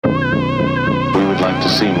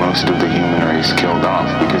see most of the human race killed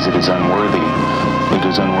off because it is unworthy. It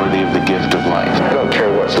is unworthy of the gift of life. I don't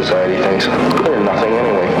care what society thinks. They're nothing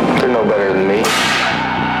anyway. They're no better than me.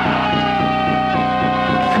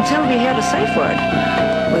 Until we hear the safe word,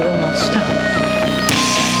 we will not stop.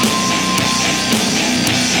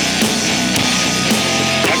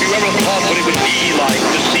 Have you ever thought what it would be like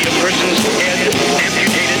to see a person's head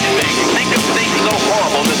amputated? Think of things so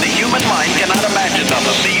horrible that the human mind cannot imagine them.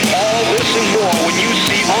 See all this and more when you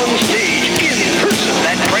see on stage, in person,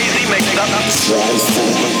 that crazy mixed up.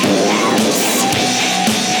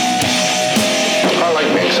 I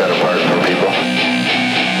like being set apart from people.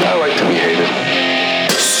 I like to be hated.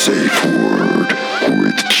 Safe Word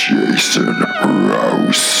with Jason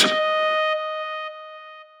Rouse.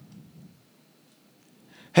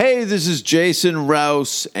 Hey, this is Jason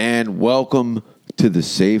Rouse, and welcome to the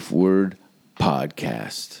Safe Word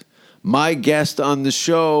Podcast. My guest on the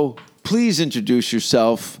show, please introduce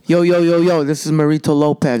yourself. Yo, this is Marito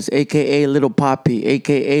Lopez, a.k.a. Little Poppy,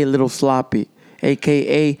 a.k.a. Little Sloppy,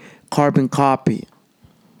 a.k.a. Carbon Copy.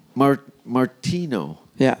 Martino.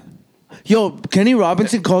 Yeah. Yo, Kenny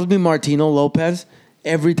Robinson calls me Martino Lopez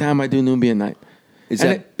every time I do Nubian Night. Is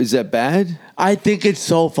that bad? I think it's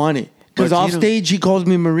so funny. Because off stage, he calls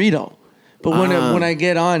me Marito. But when I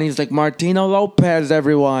get on, he's like, Martino Lopez,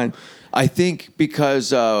 everyone. I think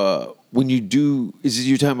because when you do,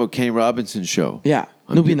 you're talking about Kenny Robinson's show? Yeah,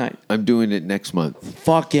 Nubian Night. I'm doing it next month.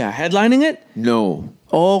 Fuck yeah. Headlining it? No.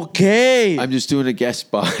 Okay. I'm just doing a guest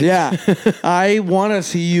spot. Yeah. I want to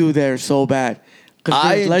see you there so bad. Because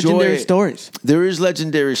there's legendary stories. There is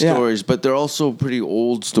legendary stories, but they're also pretty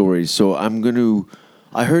old stories. So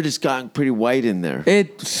I heard it's gotten pretty white in there.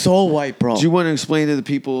 It's so white, bro. Do you want to explain to the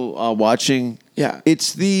people watching? Yeah.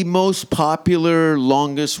 It's the most popular,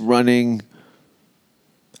 longest running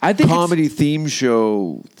comedy theme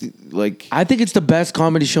show. I think it's the best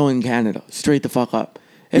comedy show in Canada. Straight the fuck up.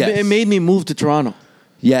 It made me move to Toronto.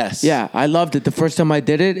 Yes. Yeah, I loved it. The first time I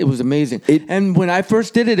did it, it was amazing. And when I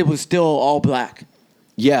first did it, it was still all black.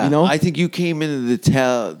 Yeah. You know? I think you came into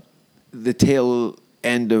the tail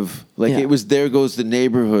end of it was There Goes the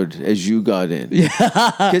Neighborhood as you got in.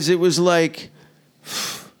 Yeah. Because it was like,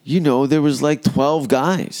 there was like 12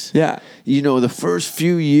 guys. Yeah. The first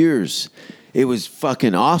few years, it was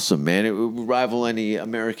fucking awesome, man. It would rival any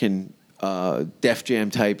American Def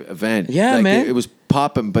Jam type event. Yeah, man. It was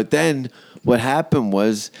popping. But then what happened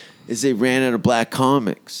is they ran out of black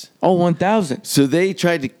comics. Oh, 1,000. So they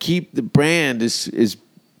tried to keep the brand as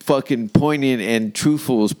fucking poignant and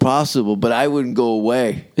truthful as possible, but I wouldn't go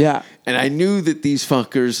away. Yeah. And I knew that these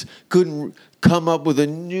fuckers couldn't come up with a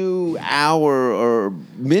new hour or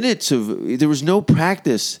minutes there was no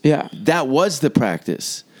practice. Yeah. That was the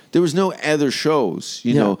practice. There was no other shows.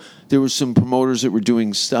 You know, there were some promoters that were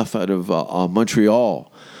doing stuff out of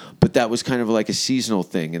Montreal, but that was kind of like a seasonal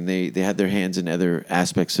thing, and they had their hands in other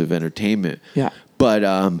aspects of entertainment. Yeah. But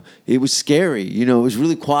it was scary. It was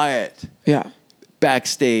really quiet. Yeah.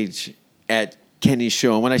 Backstage at Kenny's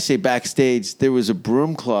show. And when I say backstage, there was a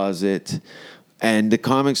broom closet and the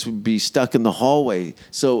comics would be stuck in the hallway.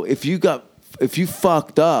 So if you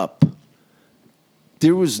fucked up,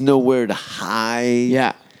 there was nowhere to hide.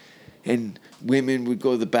 Yeah. And women would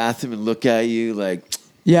go to the bathroom and look at you like,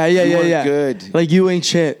 Yeah. good. Like you ain't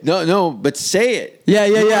shit. No, but say it. Yeah.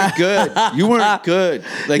 You weren't good. You weren't good.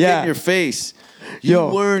 Like in your face. You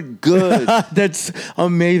weren't good. That's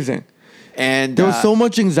amazing. And there was so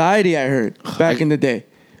much anxiety, I heard, back in the day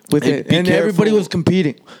with it. And everybody was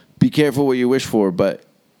competing. Be careful what you wish for. But,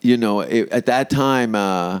 at that time,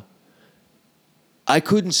 I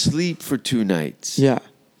couldn't sleep for 2 nights. Yeah.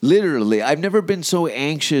 Literally. I've never been so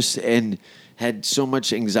anxious and had so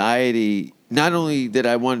much anxiety. Not only that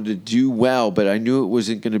I wanted to do well, but I knew it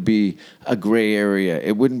wasn't going to be a gray area.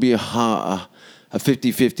 It wouldn't be a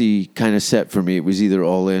 50-50 kind of set for me. It was either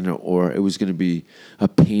all in or it was going to be a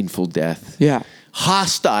painful death. Yeah.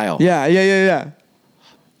 Hostile. Yeah.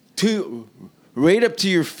 Right up to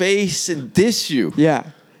your face and diss you.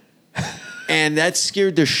 Yeah. And that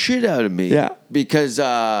scared the shit out of me. Yeah. Because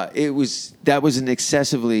that was an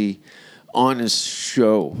excessively honest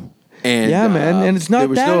show. And yeah, man. And it's not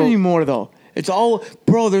that anymore, though. It's all,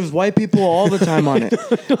 bro, there's white people all the time on it.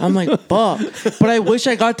 I'm like, fuck. But I wish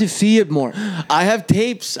I got to see it more. I have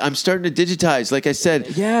tapes. I'm starting to digitize. Like I said,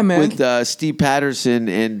 yeah, man. With Steve Patterson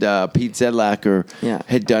and Pete Zedlacker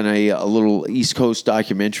had done a little East Coast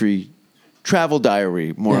documentary, travel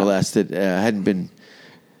diary, more or less, that hadn't been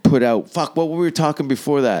put out. Fuck, what were we talking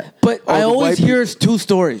before that? But I always hear 2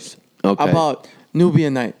 stories about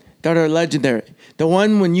Nubian Night that are legendary. The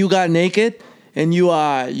one when you got naked and you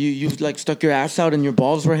like stuck your ass out and your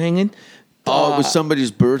balls were hanging. Oh, it was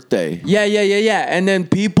somebody's birthday. Yeah. And then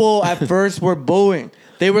people at first were booing.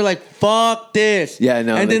 They were like, "Fuck this." Yeah,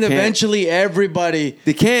 no, and they then can't. Eventually, everybody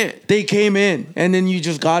They can't. they came in, and then you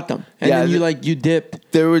just got them, and Yeah, then you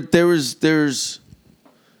dipped. There was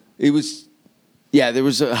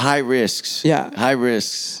high risks. Yeah. High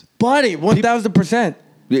risks. Buddy, 1,000%.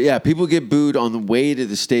 Yeah, people get booed on the way to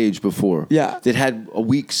the stage before. Yeah. That had a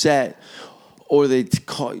weak set, or they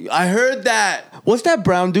call you. I heard that. What's that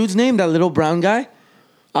brown dude's name? That little brown guy?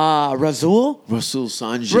 Rasul? Rasul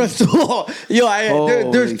Sanji. Rasul.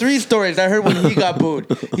 Yo, there's 3 stories. I heard when he got booed.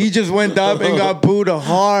 He just went up and got booed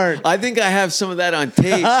hard. I think I have some of that on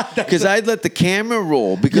tape because I'd let the camera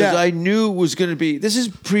roll because Yeah. I knew it was going to be. This is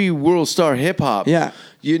pre-World Star Hip Hop. Yeah.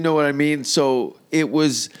 You know what I mean? So it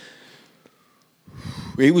was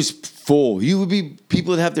full.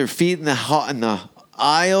 People would have their feet in the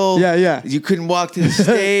aisle. Yeah. You couldn't walk to the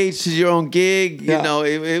stage to your own gig. Yeah. You know,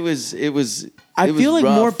 it was. I it feel was like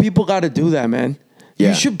rough. more people got to do that, man. Yeah.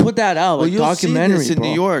 You should put that out, like you'll documentary, see this in bro.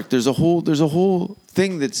 New York. There's a whole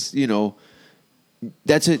thing that's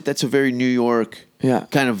that's a very New York Yeah.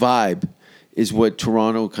 kind of vibe is what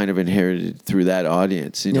Toronto kind of inherited through that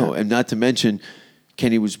audience, Yeah. and not to mention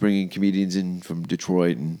Kenny was bringing comedians in from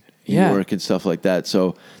Detroit and New Yeah. York and stuff like that.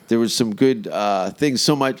 So there was some good things.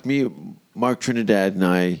 So much Mark Trinidad and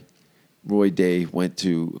I, Roy Day went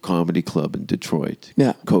to a comedy club in Detroit.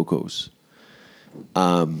 Yeah. Coco's.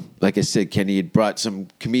 Like I said, Kenny had brought some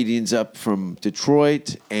comedians up from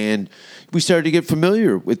Detroit, and we started to get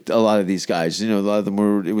familiar with a lot of these guys. You know, a lot of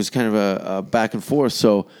them it was kind of a back and forth.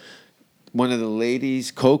 So one of the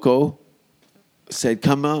ladies, Coco, said,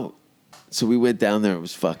 "Come out." So we went down there.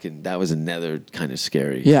 That was another kind of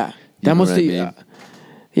scary. Yeah. You That know must what I be. mean?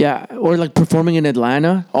 Yeah. Or like performing in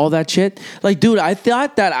Atlanta, all that shit. Like, dude, I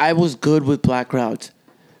thought that I was good with black crowds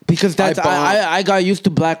because I got used to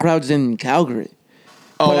black crowds in Calgary.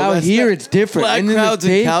 But out that's here, not- it's different. Black And in the crowds in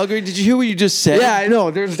States- Calgary. Did you hear what you just said? Yeah, I know.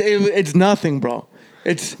 It's nothing, bro.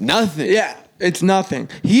 It's Nothing. Yeah, it's nothing.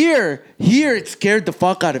 Here, it scared the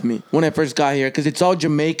fuck out of me when I first got here because it's all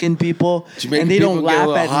Jamaican people, Jamaican and they people don't get a laugh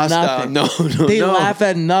little at hostile. nothing. No, they no. laugh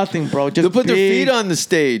at nothing, bro. Just They'll put their big- feet on the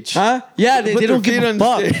stage. Huh? Yeah, they Put don't their give feet a on the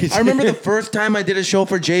fuck. stage. I remember the first time I did a show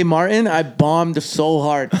for Jay Martin, I bombed so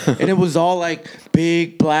hard, and it was all like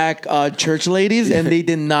big black church ladies, and they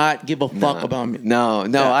did not give a fuck about me. No.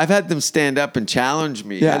 Yeah. I've had them stand up and challenge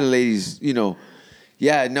me. Yeah. I had ladies,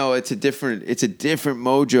 it's a different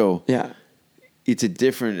mojo. Yeah, It's a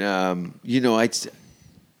different, it's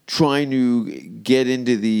trying to get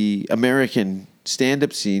into the American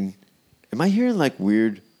stand-up scene. Am I hearing like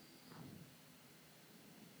weird?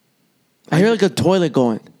 I hear like a toilet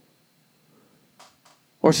going,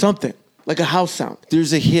 or something like a house sound.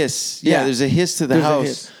 There's a hiss. Yeah, Yeah. there's a hiss to the There's a house.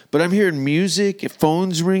 hiss. But I'm hearing music,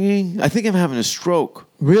 phones ringing. I think I'm having a stroke.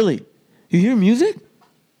 Really? You hear music?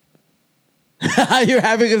 You're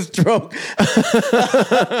having a stroke.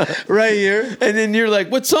 Right here. And then you're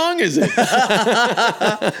like, what song is it?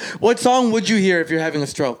 What song would you hear if you're having a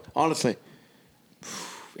stroke? Honestly.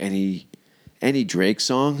 Any Drake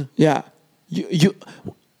song? Yeah. You.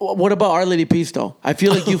 What about Our Lady Peace though? I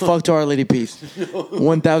feel like you fucked to Our Lady Peace.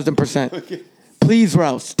 1,000%. Please,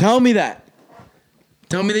 Rouse, tell me that.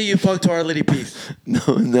 Tell me that you fucked to Our Lady Peace.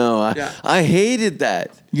 No. Yeah. I hated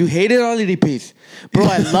that. You hated Our Lady Peace. Bro,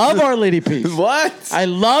 I love Our Lady Peace. What? I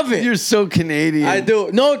love it. You're so Canadian. I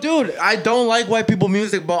do. No, dude, I don't like white people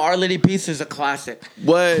music, but Our Lady Peace is a classic.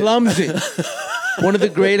 What? Clumsy. One of the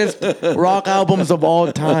greatest rock albums of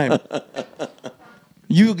all time.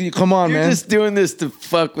 You come on, You're man. just doing this to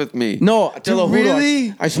fuck with me. No, Attila Huro,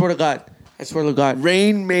 really? I swear to God. I swear to God.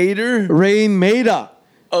 Rain Mater? Rain Maida.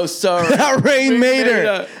 Oh, sorry. Rain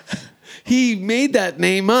Mater. He made that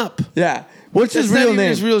name up. Yeah. What's That's his not real even name?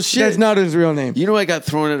 his real shit. That's not his real name. You know, I got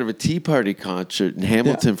thrown out of a Tea Party concert in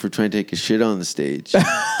Hamilton for trying to take a shit on the stage.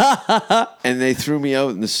 And they threw me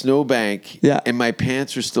out in the snowbank. Yeah. And my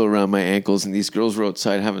pants were still around my ankles, and these girls were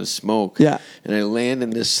outside having a smoke. Yeah. And I land in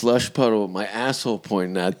this slush puddle with my asshole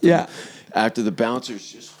pointing at them. Yeah. After the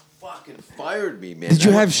bouncers just fucking fired me, man. Did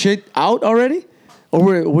you have shit out already? Or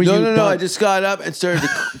were you No. done? I just got up and started to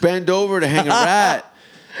bend over to hang a rat.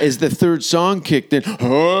 As the third song kicked in,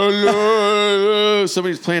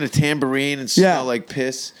 somebody's playing a tambourine and smelled like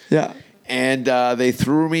piss. Yeah. And they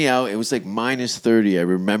threw me out. It was like minus 30. I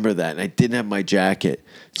remember that. And I didn't have my jacket.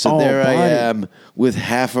 So there I buddy. am with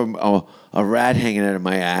half a rat hanging out of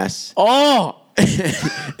my ass Oh!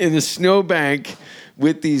 in the snowbank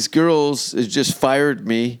with these girls that just fired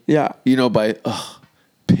me. Yeah.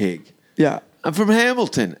 Pig. Yeah. I'm from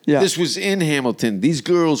Hamilton. Yeah. This was in Hamilton. These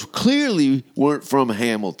girls clearly weren't from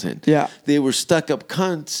Hamilton. Yeah. They were stuck-up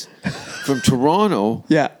cunts from Toronto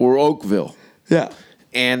Yeah. or Oakville. Yeah.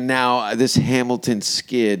 And now this Hamilton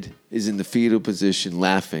skid is in the fetal position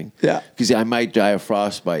laughing. Yeah. Because I might die of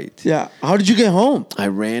frostbite. Yeah. How did you get home? I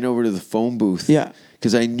ran over to the phone booth. Yeah.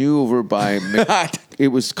 Because I knew over by, it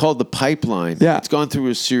was called the Pipeline. Yeah. It's gone through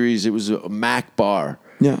a series. It was a Mac bar.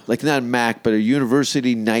 Yeah. Like not a Mac, but a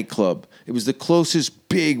university nightclub. It was the closest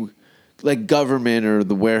big, like government or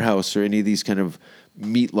the warehouse or any of these kind of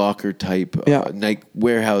meat locker type night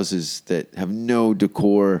warehouses that have no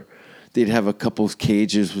decor. They'd have a couple of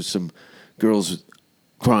cages with some girls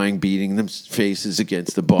crying, beating them faces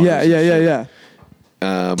against the bars. Yeah.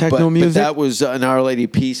 Techno music? But that was an Our Lady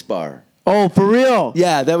Peace bar. Oh, for real?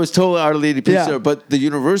 Yeah, that was totally Our Lady Peace Yeah. bar. But the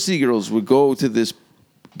university girls would go to this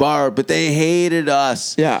bar, but they hated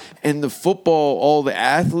us. Yeah. And the football, all the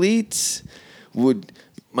athletes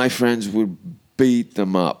my friends would beat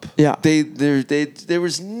them up. Yeah. There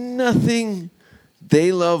was nothing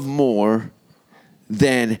they love more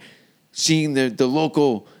than seeing the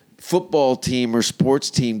local football team or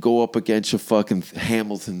sports team go up against a fucking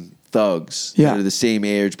Hamilton thugs Yeah. that are the same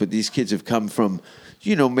age, but these kids have come from,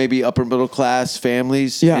 maybe upper middle class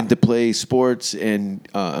families Yeah. and to play sports and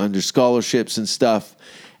under scholarships and stuff.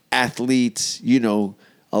 Athletes,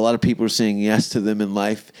 a lot of people are saying yes to them in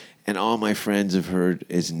life. And all my friends have heard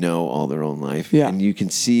is no all their own life. Yeah. And you can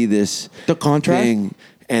see this The contrast? thing,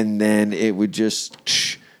 and then it would just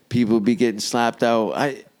people would be getting slapped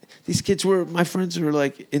out. These kids my friends were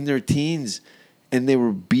like in their teens, and they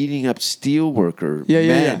were beating up steel worker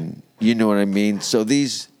men. You know what I mean? So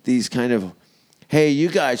these kind of, hey, you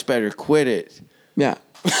guys better quit it. Yeah.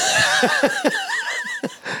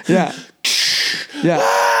 Yeah. Yeah.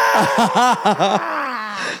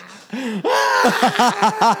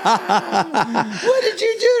 What did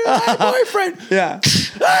you do to my boyfriend? Yeah.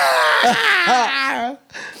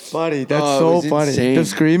 Buddy, that's Oh, it so was funny. insane. The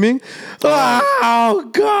screaming. Oh,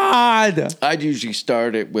 God. I'd usually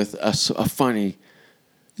start it with a funny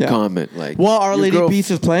Yeah. comment like, While Our "Your Lady girl- Peace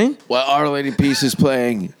is playing? While Our Lady Peace is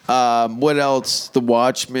playing. What else? The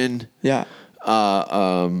Watchmen. Yeah.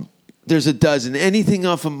 There's a dozen. Anything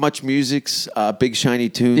off of Much Music's Big Shiny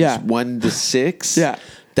Tunes, Yeah. 1 to 6. Yeah.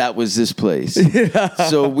 That was this place.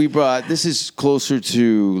 So this is closer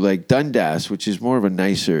to like Dundas, which is more of a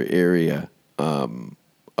nicer area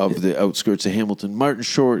of the outskirts of Hamilton. Martin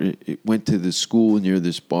Short it went to the school near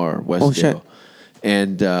this bar, Westdale. Oh, shit.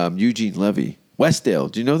 And Eugene Levy. Westdale,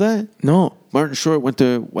 do you know that? No. Martin Short went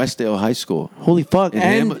to Westdale High School. Holy fuck. In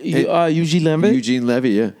And Eugene Lambert? Eugene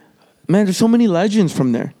Levy, yeah. Man, there's so many legends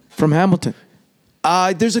from there. From Hamilton.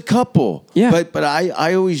 There's a couple. Yeah. But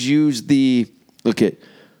I always use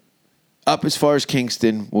up as far as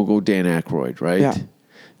Kingston, we'll go Dan Aykroyd, right? Yeah.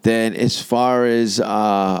 Then as far as it's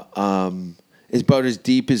about as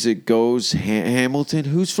deep as it goes, Hamilton.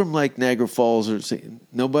 Who's from like Niagara Falls or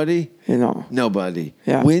nobody? Nobody.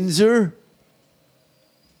 Yeah. Windsor?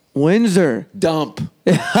 Dump.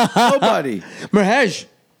 Nobody. Merhej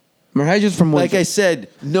is from Like Windsor. I said,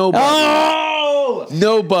 nobody. Oh!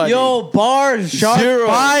 Nobody. Yo, bars. Shot Zero.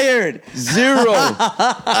 fired. Zero.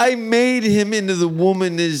 I made him into the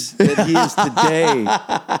woman that he is today.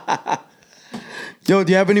 Yo,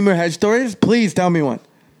 do you have any Merhej stories? Please tell me one.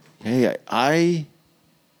 Hey, I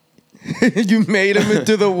You made him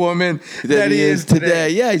into the woman that he is today.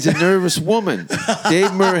 Yeah, he's a nervous woman.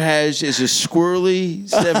 Dave Merhej is a squirrely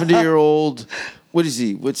 70-year-old. What is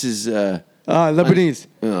he? What's his... Lebanese.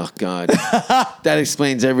 Oh, God. That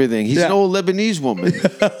explains everything. He's an old Lebanese woman.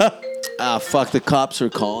 Fuck, the cops are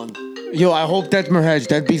calling. Yo, I hope that's Merhej.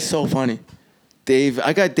 That'd be so funny. Dave,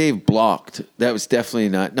 I got Dave blocked. That was definitely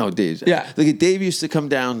not... No, Dave. Yeah. Look, Dave used to come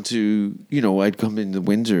down to... I'd come into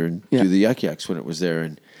Windsor and do the Yuck Yucks when it was there.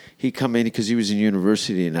 And he'd come in because he was in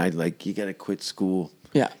university. And I'd like, you got to quit school.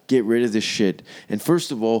 Yeah. Get rid of this shit. And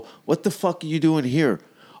first of all, what the fuck are you doing here?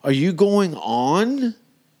 Are you going on...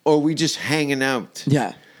 or are we just hanging out?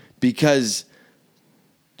 Yeah. Because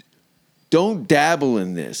don't dabble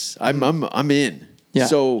in this. I'm in. Yeah.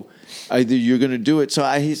 So either you're gonna do it. So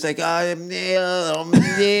he's like, I don't know.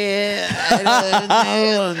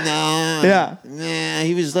 Yeah. Nah.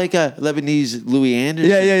 He was like a Lebanese Louis Anderson.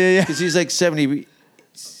 Yeah. Because he's like 70,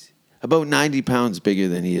 about 90 pounds bigger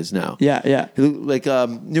than he is now. Yeah. He looked like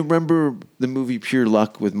you remember the movie Pure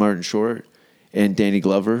Luck with Martin Short and Danny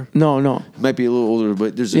Glover? No. Might be a little older,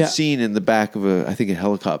 but there's a Yeah. scene in the back of a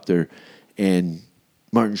helicopter, and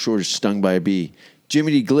Martin Short is stung by a bee.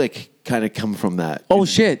 Jimmy D. Glick kind of come from that. Oh,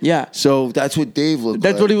 shit. Yeah. So that's what Dave looked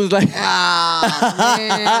That's like. what he was like. I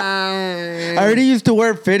I heard he used to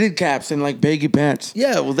wear fitted caps and like baggy pants.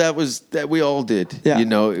 Yeah, well, that we all did. Yeah.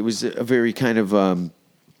 It was a very kind of,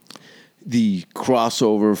 the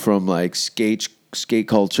crossover from like skate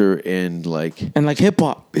culture and like hip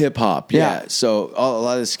hop. hip hop. Yeah. So a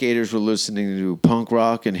lot of skaters were listening to punk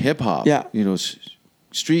rock and hip hop. Yeah. You know,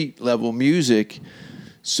 street level music.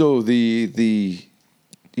 So the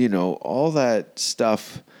you know, all that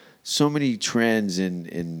stuff, so many trends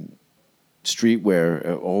in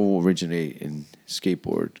streetwear all originate in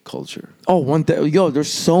skateboard culture. Oh,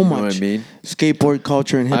 there's so much know what I mean? skateboard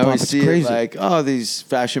culture and hip I hop. always It's see crazy. it like, oh, these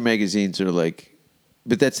fashion magazines are like,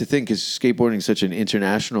 but that's the thing, because skateboarding is such an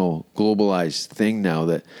international, globalized thing now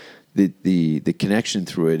that the connection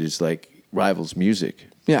through it is like rivals music.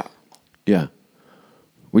 yeah, Yeah.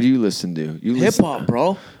 What do you listen to? You hip listen- hop,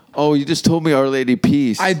 bro. Oh, you just told me Our Lady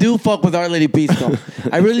Peace. I do fuck with Our Lady Peace though.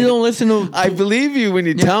 I really don't listen to. I believe you when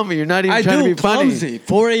you tell me. You're not even I trying do. to be funny. Clumsy.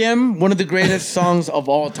 4 a.m. One of the greatest songs of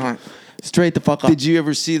all time. Straight the fuck up. Did you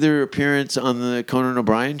ever see their appearance on the Conan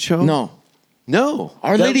O'Brien show? No. No.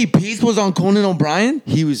 Our Lady Peace was on Conan O'Brien.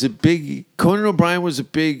 He was Conan O'Brien was a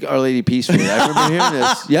big Our Lady Peace fan. I remember hearing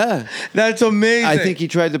this. Yeah. That's amazing. I think he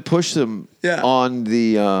tried to push them Yeah. on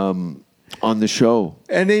the show.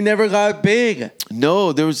 and they never got big.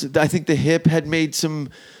 No, there was. I think the Hip had made some.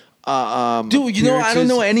 Dude, you know I don't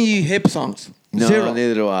know any hip songs. No, Zero.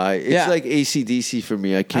 neither do I. It's Yeah. like AC/DC for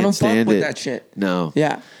me. I can't I don't stand fuck with it. that shit. No.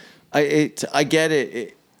 Yeah. I get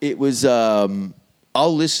it. It was.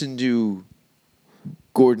 I'll listen to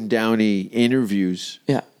Gordon Downey interviews.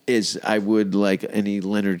 Yeah. As I would like any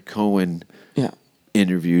Leonard Cohen Yeah.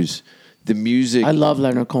 interviews. The music. I love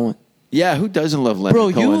Leonard Cohen. Yeah, who doesn't love Leonard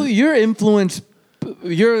Bro, Cohen? your influence,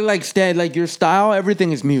 your like your style,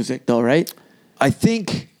 everything is music though, right? I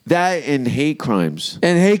think that and hate crimes.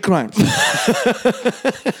 And hate crimes.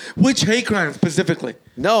 Which hate crimes specifically?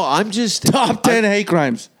 No, I'm just Top 10 hate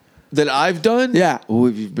crimes. that I've done. Yeah. Oh,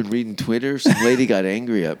 have you been reading Twitter? Some lady got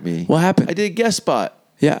angry at me. What happened? I did a guest spot.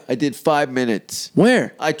 Yeah. I did 5 minutes.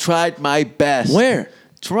 Where? I tried my best. Where?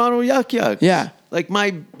 Toronto Yuck Yucks. Yeah. Like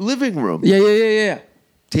my living room. Yeah.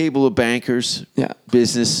 Table of bankers. Yeah.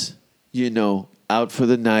 Business, out for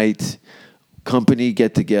the night. Company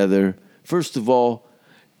get together. First of all,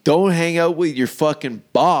 don't hang out with your fucking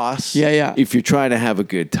boss. Yeah. If you're trying to have a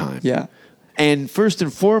good time. Yeah. And first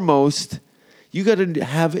and foremost, you got to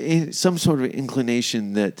have some sort of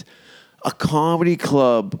inclination that a comedy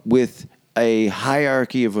club with a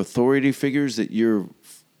hierarchy of authority figures that your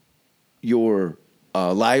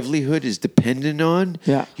livelihood is dependent on.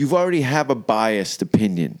 Yeah. You've already have a biased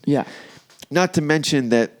opinion. Yeah. Not to mention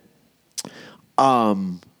that,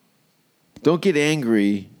 don't get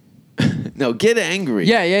angry. No, get angry.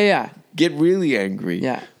 Yeah. Get really angry.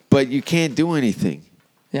 Yeah. But you can't do anything.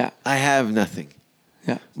 Yeah. I have nothing.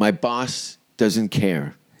 Yeah. My boss doesn't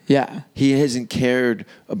care. Yeah. He hasn't cared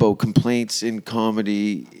about complaints in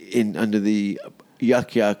comedy under the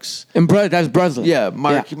Yuck Yucks. And that's Breslin. Yeah,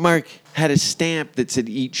 Mark had a stamp that said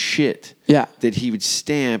 "eat shit." Yeah. That he would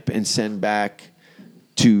stamp and send back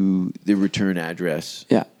to the return address.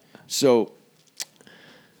 Yeah. So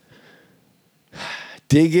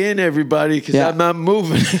dig in, everybody, because Yeah. I'm not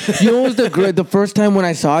moving. You know what was the first time when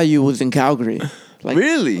I saw you was in Calgary. Like,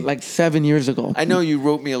 Really? Like 7 years ago. I know you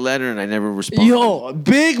wrote me a letter and I never responded. Yo,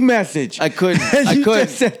 big message. I couldn't. You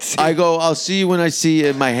just said- I go, I'll see you when I see it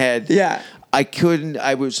in my head. Yeah. I couldn't.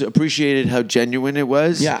 I was appreciated how genuine it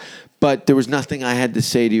was. Yeah. But there was nothing I had to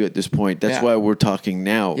say to you at this point. That's Yeah. why we're talking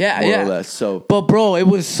now. Yeah, more yeah. or less. So But bro, it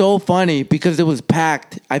was so funny because it was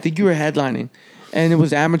packed. I think you were headlining, and it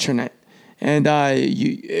was amateur night, and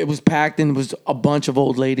it was packed, and it was a bunch of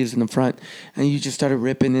old ladies in the front, and you just started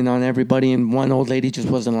ripping in on everybody, and one old lady just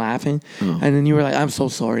wasn't laughing, and then you were like, "I'm so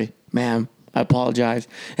sorry, ma'am. I apologize,"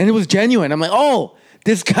 and it was genuine. I'm like, "Oh."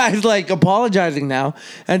 This guy's like apologizing now.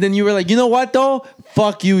 And then you were like, you know what though?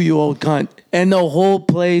 Fuck you, you old cunt. And the whole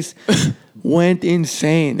place went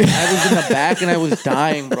insane. I was in the back and I was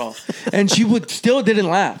dying, bro. And she still didn't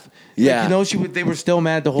laugh. Yeah. Like, they were still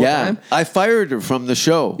mad the whole yeah, time. I fired her from the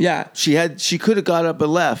show. Yeah. She could have got up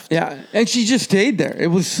and left. Yeah. And she just stayed there. It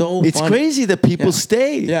was so It's funny. crazy that people Yeah.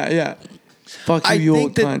 stay. Yeah. Fuck you, I you think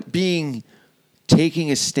old that cunt.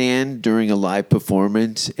 taking a stand during a live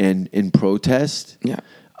performance and in protest. Yeah.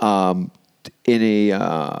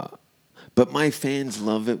 But my fans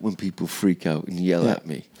love it when people freak out and yell Yeah. at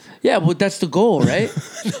me. Yeah, well, that's the goal, right?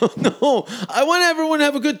 No, I want everyone to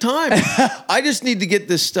have a good time. I just need to get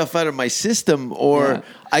this stuff out of my system, or Yeah.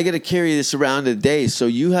 I got to carry this around a day. So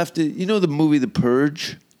you have to, the movie The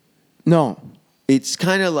Purge? No. It's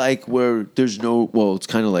kind of like where it's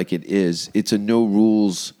kind of like it is. It's a no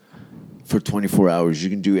rules for 24 hours. You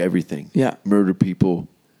can do everything. Yeah. Murder people,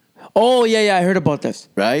 Oh, yeah, I heard about this.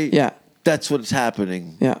 right? Yeah. That's what's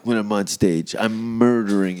happening Yeah. when I'm on stage. I'm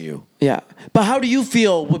murdering you. Yeah. But how do you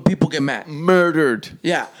feel when people get mad? Murdered.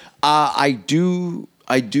 Yeah. I do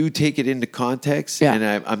take it into context, Yeah.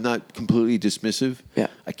 and I'm not completely dismissive. Yeah.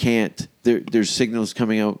 I can't. There's signals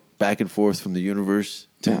coming out back and forth from the universe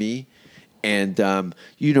to Yeah. me, and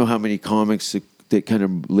you know how many comics that kind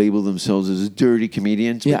of label themselves as dirty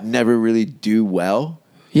comedians, Yeah. but never really do well.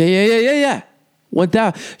 Yeah.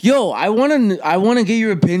 1,000. Yo, I wanna get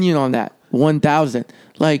your opinion on that. 1,000.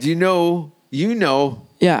 Like, You know,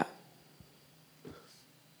 yeah,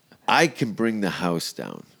 I can bring the house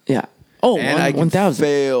down, yeah. Oh, and I can 1,000.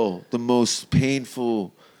 fail the most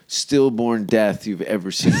painful stillborn death you've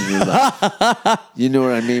ever seen in your life. You know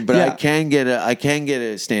what I mean? But Yeah. I can get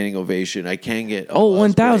a standing ovation. I can get a Oh, buzz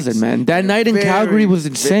 1,000, breaks. man. That night in Very, Calgary was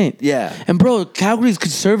insane. Yeah. And bro, Calgary's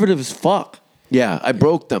conservative as fuck. Yeah, I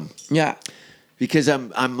broke them Yeah. because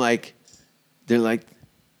I'm like, they're like,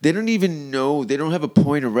 they don't even know. They don't have a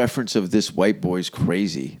point of reference of this white boy's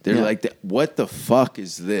crazy. They're Yeah. like, what the fuck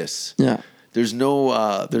is this? Yeah. There's no.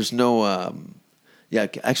 Yeah,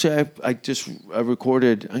 actually, I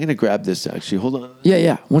recorded. I'm gonna grab this. Actually, hold on.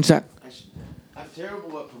 Yeah. 1 sec. I'm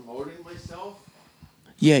terrible at promoting myself.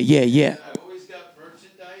 Yeah. I always got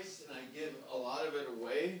merchandise, and I give a lot of it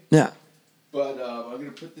away. Yeah. But I'm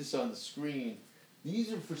gonna put this on the screen.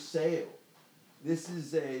 These are for sale. This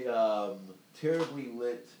is a terribly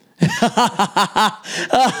lit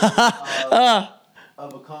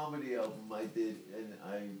of a comedy album I did, and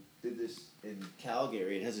I did this in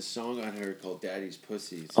Calgary. It has a song on here called "Daddy's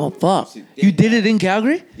Pussy." Oh fuck. You did it in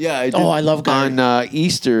Calgary? Yeah, I did. Oh, I love Calgary. On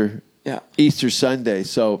Easter Sunday.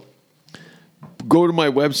 So go to my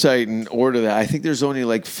website and order that. I think there's only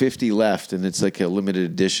like 50 left, and it's like a limited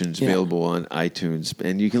edition. It's available on iTunes,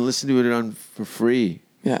 and you can listen to it for free.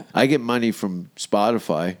 Yeah. I get money from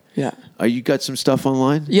Spotify. Yeah. You got some stuff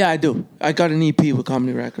online? Yeah, I do. I got an EP with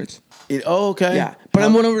Comedy Records. Okay. Yeah. But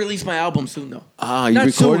I'm gonna release my album soon though. You Not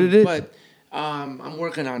recorded soon, it? But I'm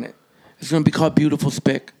working on it. It's gonna be called Beautiful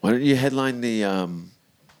Spick. Why don't you headline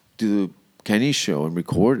do the Kenny show and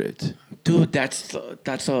record it? Dude, that's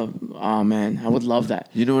oh man, I would love that.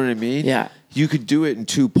 You know what I mean? Yeah. You could do it in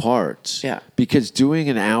 2 parts. Yeah. Because doing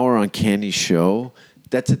an hour on Kenny's show,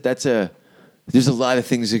 there's a lot of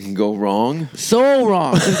things that can go wrong. So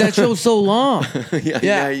wrong, because that show's so long.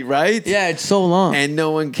 Yeah, right? Yeah, it's so long. And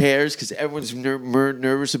no one cares because everyone's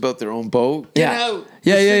nervous about their own boat. Get out.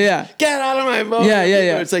 Yeah. Get out of my boat. Yeah.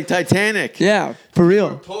 It's like Titanic. Yeah, for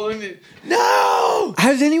real. Pulling it. No.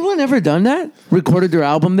 Has anyone ever done that? Recorded their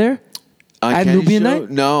album there? On At Kenny's Nubian show? Night?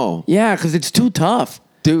 No. Yeah, because it's too tough.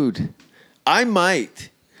 Dude, I might.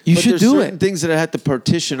 You But should there's do certain it. things that I had to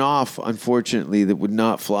partition off, unfortunately, that would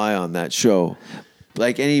not fly on that show.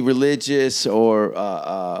 Like any religious or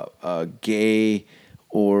gay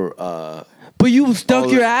or... But you stuck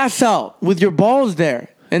all your the- ass out with your balls there,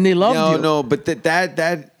 and they loved you. No, but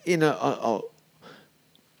that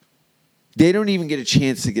they don't even get a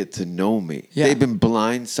chance to get to know me. Yeah. They've been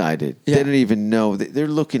blindsided. Yeah. They don't even know. They're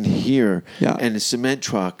looking here, Yeah. and a cement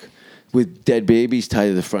truck with dead babies tied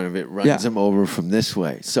to the front of it runs Yeah. them over from this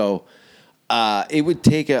way. So it would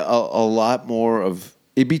take a lot more of...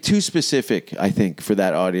 It'd be too specific, I think, for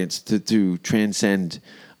that audience to transcend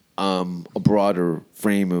a broader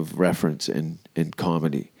frame of reference in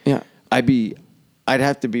comedy. Yeah. I'd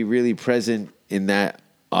have to be really present in that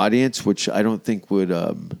audience, which I don't think would.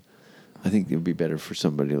 I think it would be better for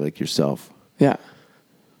somebody like yourself. Yeah.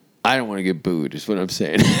 I don't want to get booed. Is what I'm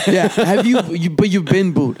saying. Yeah. Have you? But you've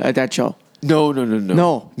been booed at that show. No.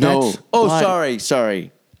 No, that's Oh, why.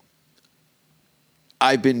 sorry.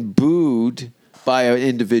 I've been booed by an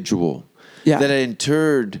individual Yeah. that I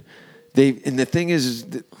interred. And the thing is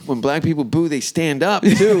that when black people boo, they stand up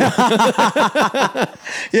too.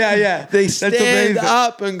 Yeah. They stand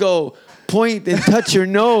up and go point and touch your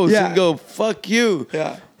nose Yeah. and go fuck you.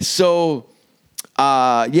 Yeah. So,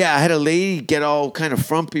 I had a lady get all kind of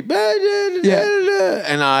frumpy, and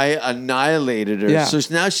I annihilated her. Yeah. So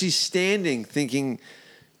now she's standing thinking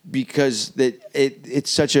because that it's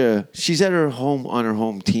such a she's at her home on her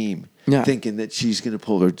home team. Yeah. Thinking that she's gonna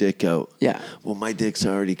pull her dick out. Yeah. Well, my dick's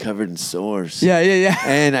already covered in sores. Yeah.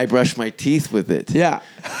 And I brush my teeth with it. Yeah.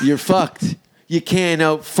 You're fucked. You can't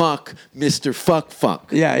out fuck Mr.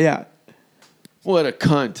 Fuck. Yeah. What a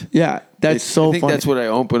cunt. Yeah. That's so I think funny. that's what I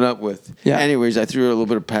open up with. Yeah. Anyways, I threw a little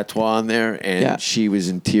bit of patois in there, and Yeah. she was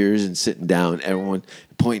in tears and sitting down. Everyone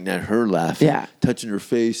pointing at her, laughing. Yeah. Touching her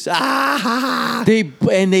face. Ah! They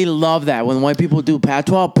love that when white people do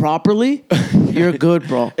patois properly. You're good,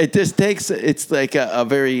 bro. It just takes. It's like a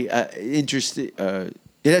very interesting. It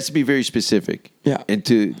has to be very specific. Yeah. And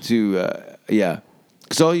to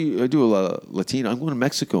Because I do a lot of Latino. I'm going to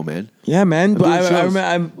Mexico, man. Yeah, man. But doing I shows.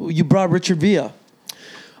 remember you brought Richard Villa.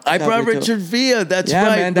 I brought Richard. Richard Villa. That's Yeah,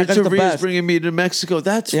 right. man, that guy's Richard the Villa's best. bringing me to Mexico.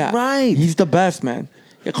 That's Yeah, right. He's the best, man.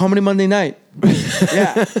 Yeah, Comedy Monday Night.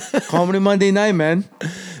 Yeah, Comedy Monday Night, man.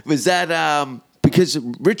 Was that because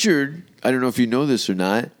Richard, I don't know if you know this or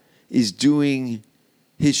not, is doing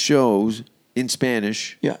his shows in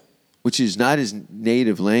Spanish. Yeah. Which is not his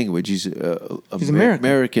native language. He's He's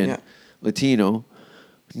American. Yeah. Latino,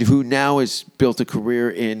 who now has built a career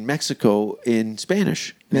in Mexico in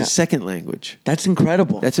Spanish, Yeah. his second language. That's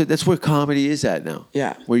incredible. That's where comedy is at now.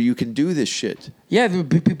 Yeah. Where you can do this shit. Yeah,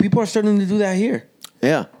 people are starting to do that here.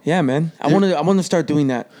 Yeah. Yeah, man. I want to start doing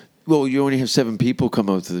that. Well, you only have 7 people come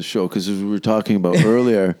out to the show because as we were talking about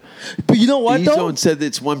earlier, But you know what, though? Ezone said that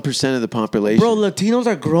it's 1% of the population. Bro, Latinos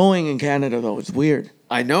are growing in Canada, though. It's weird.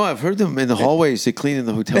 I know. I've heard them in the hallways. They clean in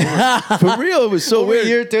the hotel room. For real, it was so Over weird.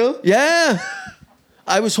 here, too? Yeah,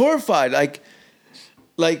 I was horrified. Like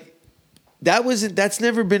that's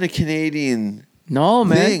never been a Canadian No,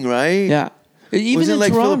 man. thing, right? Yeah. Even Was it in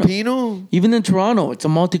like Toronto. Filipino? Even in Toronto, it's a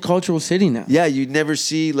multicultural city now. Yeah, you'd never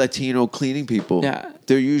see Latino cleaning people. Yeah.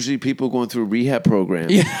 They're usually people going through a rehab program.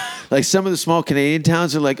 Yeah. Like some of the small Canadian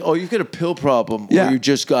towns are like, oh, you've got a pill problem Yeah. or you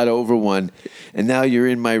just got over one and now you're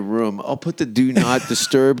in my room. I'll put the do not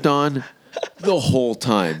disturbed on the whole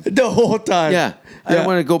time. The whole time. Yeah. I don't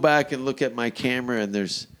want to go back and look at my camera and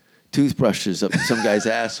there's toothbrushes up some guy's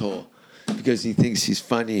asshole because he thinks he's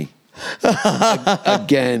funny.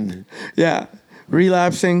 Again. Yeah.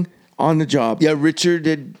 Relapsing on the job. Yeah, Richard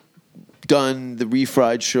had done the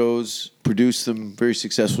refried shows, produced some very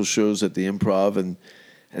successful shows at the Improv, and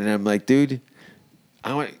I'm like, dude,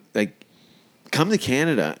 I want come to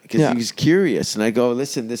Canada because Yeah. he's curious, and I go,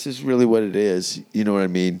 listen, this is really what it is. You know what I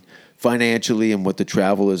mean? Financially and what the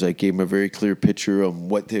travel is, I gave him a very clear picture of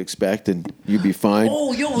what to expect, and you'd be fine.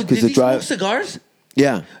 Oh, yo, 'Cause did the he smoke cigars?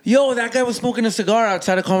 Yeah. Yo, that guy was smoking a cigar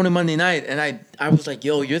outside of Comedy Monday Night, and I was like,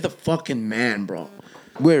 yo, you're the fucking man, bro.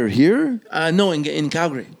 Where, here? No, in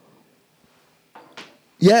Calgary.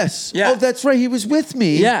 Yes. Yeah. Oh, that's right. He was with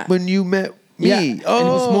me Yeah. when you met me. Yeah. Oh. And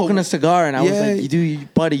he was smoking a cigar, and I was Yeah. like,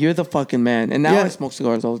 dude, buddy, you're the fucking man. And now Yeah. I smoke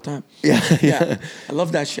cigars all the time. Yeah. Yeah. I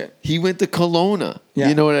love that shit. He went to Kelowna. Yeah.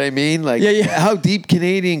 You know what I mean? Like, Yeah. how deep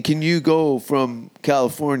Canadian can you go from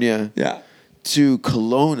California Yeah. to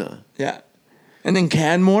Kelowna? Yeah. And then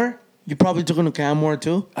Canmore? You probably took him to Canmore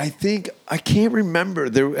too? I can't remember.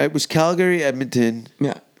 It was Calgary, Edmonton,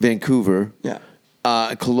 Yeah. Vancouver, Yeah.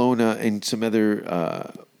 Kelowna, and some other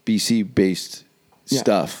BC-based Yeah.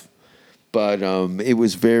 stuff. But it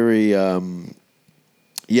was very,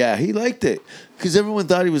 yeah, he liked it. Because everyone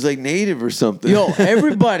thought he was like native or something. Yo,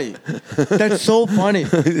 everybody. That's so funny.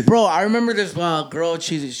 Bro, I remember this girl,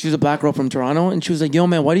 she's a black girl from Toronto, and she was like, yo,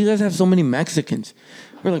 man, why do you guys have so many Mexicans?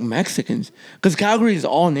 We're like, Mexicans? Because Calgary is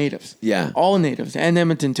all natives. Yeah. All natives, and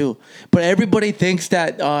Edmonton too. But everybody thinks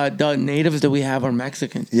that the natives that we have are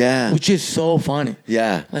Mexicans. Yeah. Which is so funny.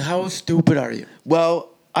 Yeah. Like, how stupid are you? Well,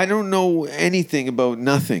 I don't know anything about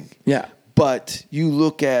nothing. Yeah. But you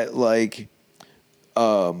look at like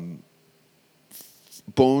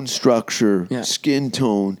bone structure, Yeah. skin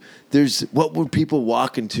tone. There's what were people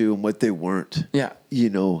walking to and what they weren't. Yeah. You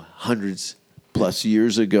know, hundreds plus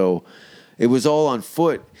years ago. It was all on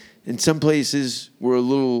foot. And some places were a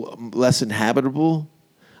little less inhabitable.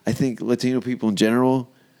 I think Latino people in general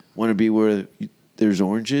want to be where there's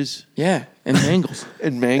oranges Yeah. And mangoes.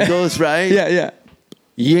 and mangoes, right? yeah.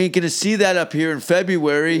 You ain't gonna see that up here in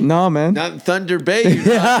February. No, man. Not in Thunder Bay. You're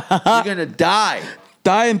gonna die.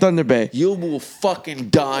 Die in Thunder Bay. You will fucking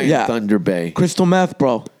die Yeah. in Thunder Bay. Crystal meth,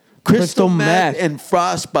 bro. Crystal meth and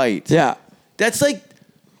frostbite. Yeah. That's like,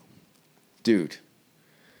 dude,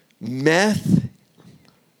 meth.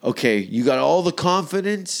 Okay, you got all the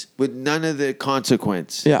confidence with none of the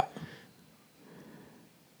consequence. Yeah.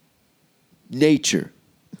 Nature.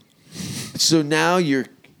 So now you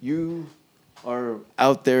are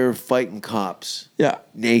out there fighting cops Yeah.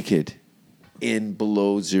 naked in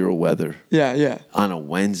below zero weather Yeah. on a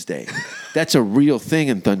Wednesday. That's a real thing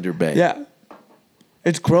in Thunder Bay. Yeah.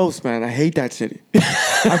 It's gross, man. I hate that city.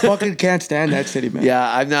 I fucking can't stand that city, man.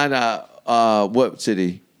 Yeah, I'm not what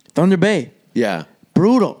city? Thunder Bay. Yeah.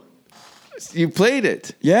 Brutal. You played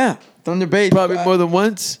it. Yeah. Thunder Bay. Probably more than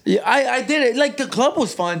once. Yeah, I did it. Like, the club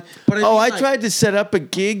was fun. But I tried to set up a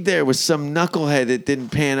gig there with some knucklehead that didn't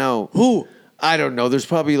pan out. Who? I don't know. There's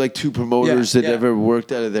probably like 2 promoters Yeah, that yeah. ever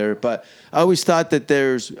worked out of there. But I always thought that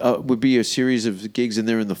there's would be a series of gigs in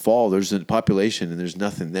there in the fall. There's a population and there's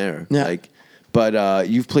nothing there. Yeah. But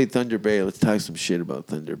you've played Thunder Bay. Let's talk some shit about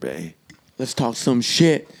Thunder Bay. Let's talk some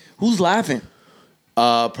shit. Who's laughing?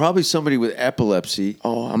 Probably somebody with epilepsy.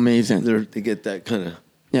 Oh, amazing. They get that kind of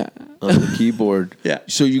Yeah. on the keyboard. Yeah.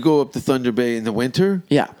 So you go up to Thunder Bay in the winter?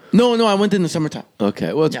 Yeah. No, I went in the summertime.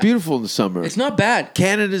 Okay. Well, it's Yeah. beautiful in the summer. It's not bad.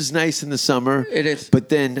 Canada's nice in the summer. It is. But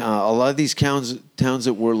then a lot of these towns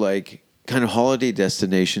that were like kind of holiday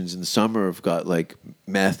destinations in the summer have got like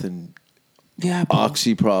meth and Yeah. bro.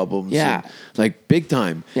 oxy problems. Yeah. and, like big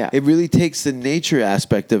time. Yeah. It really takes the nature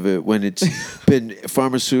aspect of it when it's been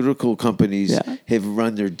pharmaceutical companies Yeah. have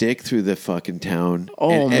run their dick through the fucking town.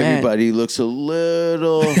 Oh, and man. everybody looks a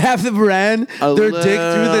little. Half the brand, their dick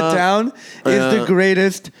through the town is the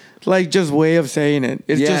greatest, like, just way of saying it.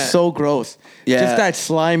 It's Yeah. just so gross. Yeah. Just that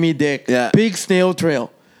slimy dick. Yeah. Big snail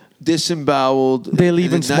trail. Disemboweled. They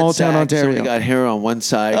live and in the small nutsack, town Ontario. Somebody got hair on one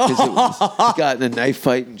side because he got in a knife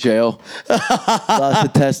fight in jail. Lost a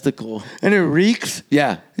testicle. And it reeks.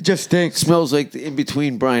 Yeah. It just stinks. Smells like in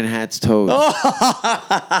between Brian Hatt's toes.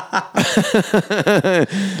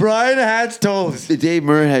 Brian Hat's toes. Dave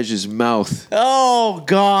Murhash's mouth, Oh,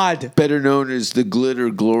 God. better known as the glitter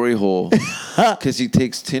glory hole, because he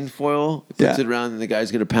takes tinfoil, puts Yeah. it around, and the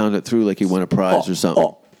guy's going to pound it through like he won a prize or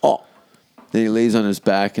something. Oh. Then he lays on his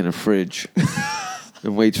back in a fridge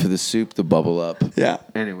and waits for the soup to bubble up. Yeah.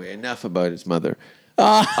 Anyway, enough about his mother.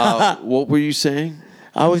 What were you saying?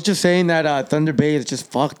 I was just saying that Thunder Bay is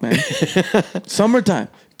just fucked, man. Summertime.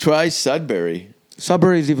 Try Sudbury.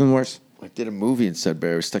 Sudbury is even worse. I did a movie in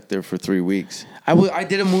Sudbury. I was stuck there for 3 weeks. I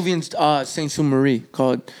did a movie in Saint Sault Marie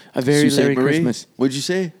called A Very Sault Ste. Larry Marie? Christmas. What'd you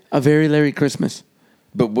say? A Very Larry Christmas.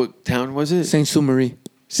 But what town was it? Saint Sault Marie.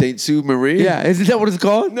 Saint Sault Marie? Yeah, isn't that what it's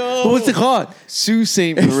called? No. What's it called? Sault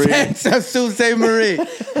Ste. Marie. Sault Ste. Marie.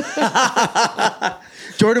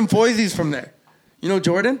 Jordan Foisey's from there. You know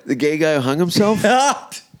Jordan? The gay guy who hung himself?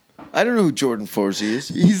 I don't know who Jordan Forsey is.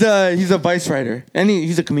 He's a Vice writer. And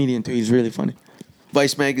he's a comedian too. He's really funny.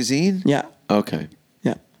 Vice Magazine? Yeah. Okay.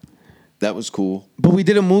 Yeah. That was cool. But we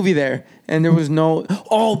did a movie there, and there was no...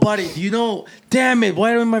 Oh, buddy, do you know... Damn it,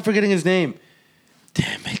 why am I forgetting his name?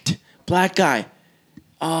 Damn it. Black guy.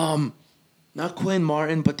 Not Quinn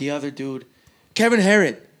Martin, but the other dude. Kevin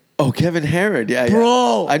Harrod. Oh, Kevin Harrod. Yeah, yeah.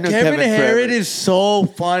 Bro, I know Kevin Harrod forever. is so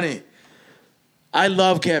funny. I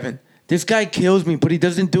love Kevin. This guy kills me, but he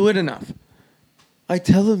doesn't do it enough. I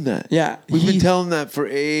tell him that. Yeah, We've been he's- telling him that for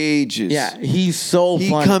ages. Yeah, he's so He'd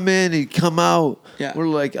funny. come in, he'd come out. Yeah.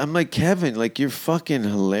 I'm like, Kevin, like, you're fucking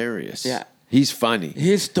hilarious. Yeah. He's funny.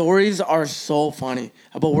 His stories are so funny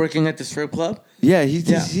about working at the strip club. Yeah,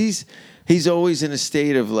 Yeah. he's always in a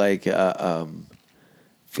state of like,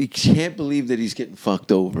 he can't believe that he's getting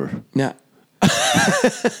fucked over. Yeah.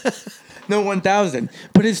 No, 1,000.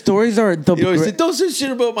 But his stories are the You know, he said, don't say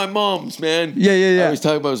shit about my mom's, man. Yeah, yeah, yeah. I always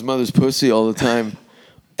talk about his mother's pussy all the time.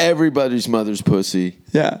 Everybody's mother's pussy.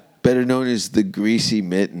 Yeah. Better known as the greasy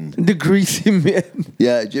mitten. The greasy man.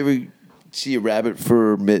 Yeah, did you ever see a rabbit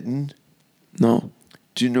fur mitten? No.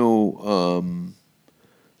 Do you know,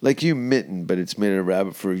 like you mitten, but it's made of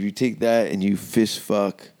rabbit fur. You take that and you fist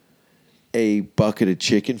fuck a bucket of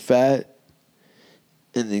chicken fat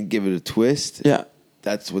and then give it a twist. Yeah.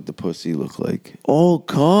 That's what the pussy looked like. Oh,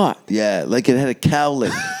 God. Yeah, like it had a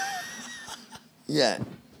cowlick. Yeah.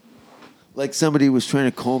 Like somebody was trying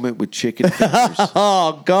to comb it with chicken fingers.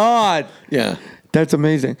 Oh, God. Yeah. That's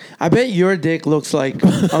amazing. I bet your dick looks like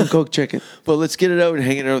uncooked chicken. Well, let's get it out and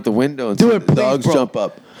hang it out the window and Do see it, the please, dogs bro. jump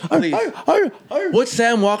up. Please. What's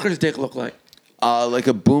Sam Walker's dick look like? Like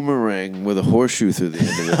a boomerang with a horseshoe through the end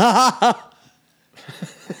of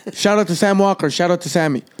it. Shout out to Sam Walker. Shout out to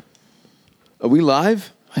Sammy. Are we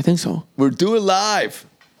live? I think so. We're doing live.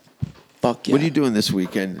 Fuck yeah. What are you doing this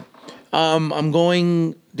weekend? I'm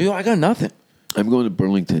going... Dude, I got nothing. I'm going to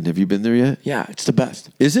Burlington. Have you been there yet? Yeah, it's the best.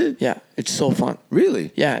 Is it? Yeah, it's so fun.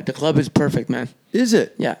 Really? Yeah, the club is perfect, man. Is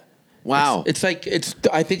it? Yeah. Wow. It's like,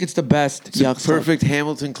 I think it's the best. It's a Yucks club. perfect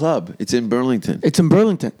Hamilton club. It's in Burlington. It's in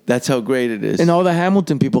Burlington. That's how great it is. And all the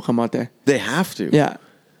Hamilton people come out there. They have to. Yeah.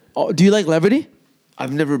 Oh, do you like Levity?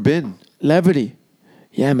 I've never been. Levity.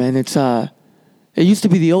 Yeah, man, it's it used to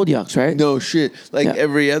be the old Yucks, right? No shit. Like Yeah.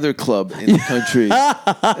 every other club in the country.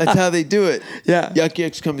 That's how they do it. Yeah. Yuck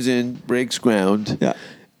Yucks comes in, breaks ground. Yeah.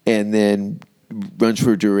 And then runs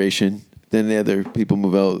for a duration. Then the other people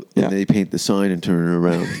move out Yeah. and they paint the sign and turn it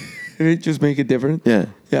around. They just make it different. Yeah.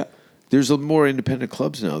 Yeah. There's more independent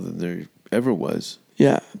clubs now than there ever was.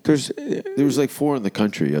 Yeah. There's There was like 4 in the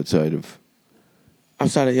country outside of,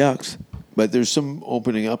 outside of Yucks. but there's some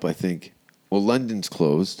opening up, I think. Well, London's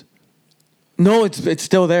closed. No, it's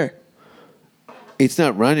still there. It's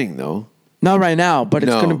not running though. Not right now, but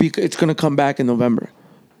No. it's gonna come back in November.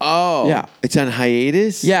 Oh, Yeah. It's on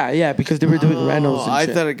hiatus. Yeah, because they were doing Reynolds and I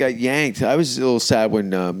shit. thought it got yanked. I was a little sad when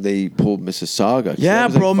they pulled Mississauga. Yeah,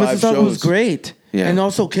 That was bro, like 5 Mississauga was shows. great. Yeah. And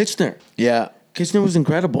also Kitchener. Yeah. Kitchener was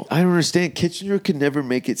incredible. I don't understand. Kitchener could never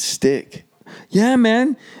make it stick. Yeah,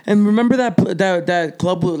 man. And remember that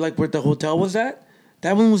club like where the hotel was at?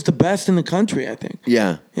 That one was the best in the country, I think.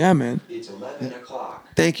 Yeah. Yeah, man. It's 11 o'clock.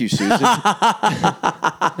 Thank you, Susan.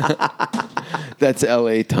 That's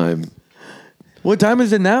LA time. What time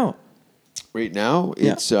is it now? Right now,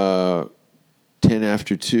 Yeah. it's 10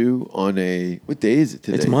 after 2 on a... What day is it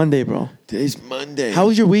today? It's Monday, bro. Today's Monday. How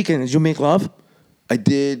was your weekend? Did you make love? I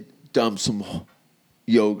did dump some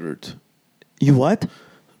yogurt. You what?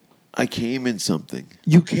 I came in something.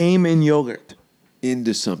 You came in yogurt.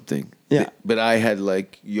 Into something. Yeah. But I had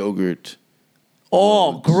like yogurt.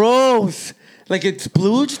 Oh, gross. Like it's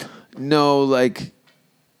splooged? No, like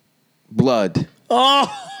blood. Oh.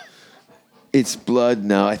 It's blood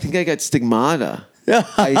now. I think I got stigmata. Yeah.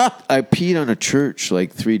 I peed on a church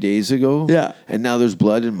like 3 days ago. Yeah. And now there's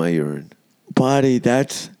blood in my urine. Buddy,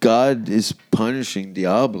 that's... God is punishing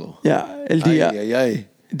Diablo. Yeah. El dia. Ay, ay, ay.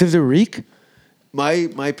 Does it reek?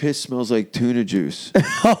 My piss smells like tuna juice.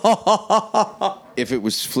 If it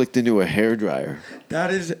was flicked into a hairdryer.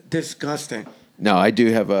 That is disgusting. No, I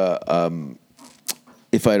do have a...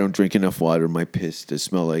 if I don't drink enough water, my piss does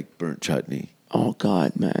smell like burnt chutney. Oh,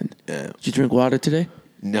 God, man. Yeah. Did you drink water today?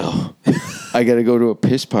 No. I got to go to a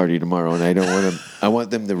piss party tomorrow, and I don't want to... I want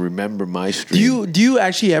them to remember my stream. Do you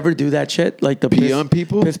actually ever do that shit? Like the Pee on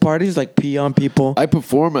people? Piss parties? Like pee on people? I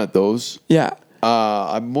perform at those. Yeah.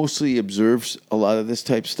 I mostly observe a lot of this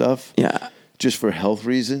type stuff. Yeah. Just for health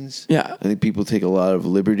reasons. Yeah. I think people take a lot of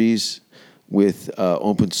liberties with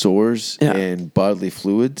open sores Yeah. and bodily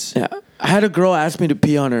fluids. Yeah. I had a girl ask me to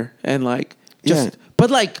pee on her and like just Yeah.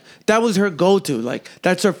 but like that was her go-to. Like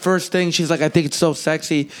that's her first thing. She's like, I think it's so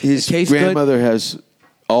sexy. His it tastes good. grandmother has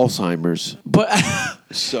Alzheimer's. But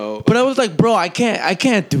So but I was like, bro, I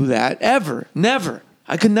can't do that ever. Never.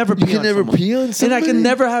 I could never pee can on never someone. pee on And I somebody? can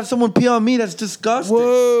never have someone pee on me. That's disgusting.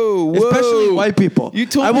 Whoa. Especially white people. You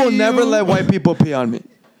told I will me never you- let white people pee on me.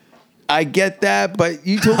 I get that, but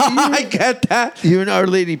you told me I get that. you're an Our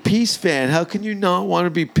Lady Peace fan. How can you not want to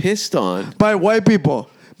be pissed on? By white people.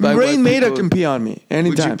 By white Rain Maida people. can pee on me Would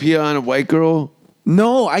anytime. you pee on a white girl?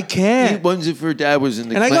 No, I can't. Ones if her dad was in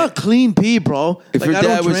the And I Klan. got clean pee, bro. If Like, her I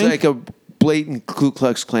don't dad was drink. like a blatant Ku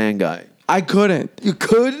Klux Klan guy. I couldn't. You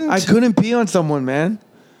couldn't? I couldn't pee on someone, man.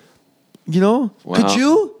 You know? Wow. Could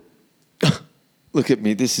you? Look at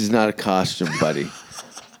me. This is not a costume, buddy.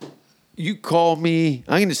 You call me.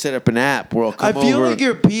 I'm going to set up an app where I'll come I feel over. like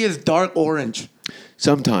your pee is dark orange.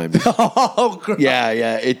 Sometimes. Oh, crap. Yeah.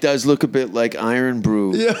 It does look a bit like Iron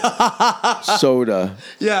Brew soda.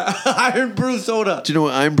 Yeah. Iron Brew soda. Do you know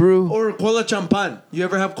what Iron Brew? Or Cola Champan. You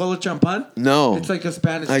ever have Cola Champan? No. It's like a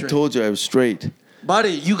Spanish I drink. told you I was straight. Buddy,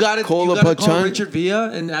 you got to Cola call Pachan? Richard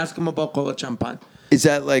Villa and ask him about Cola Champan. Is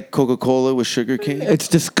that like Coca-Cola with sugar cane? It's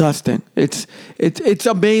disgusting. It's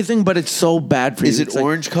amazing, but it's so bad for you. Is it It's like-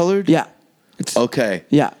 orange colored? Yeah. It's Okay.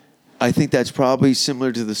 Yeah. I think that's probably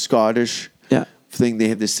similar to the Scottish Yeah. thing. They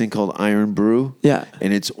have this thing called Iron Brew. Yeah.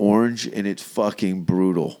 And it's orange and it's fucking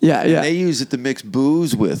brutal. Yeah, yeah. And they use it to mix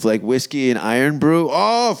booze with, like whiskey and Iron Brew.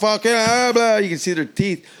 Oh, fucking blah. You can see their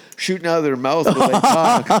teeth shooting out of their mouth as they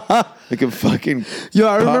talk. Like a fucking Yo,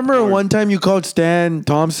 I remember popcorn. one time you called Stan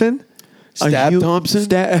Thompson. Stab Thompson?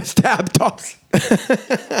 Stab Thompson.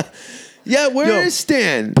 Yeah, where is Yo.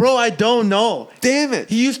 Stan? Bro, I don't know. Damn it.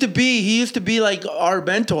 He used to be like our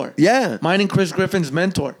mentor. Yeah. Mine and Chris Griffin's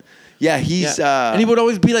mentor. Yeah, he's Yeah. And he would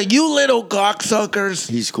always be like, "You little cocksuckers."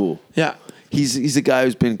 he's cool. Yeah. He's a guy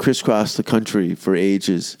who's been crisscross the country for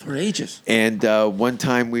ages. For ages. And one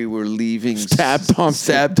time we were leaving Stab Thompson.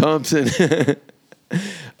 Stab Thompson.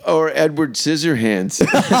 Or Edward Scissorhands.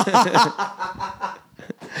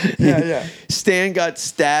 Yeah. Stan got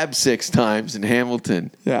stabbed 6 times in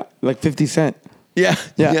Hamilton. Yeah. Like 50 Cent. Yeah.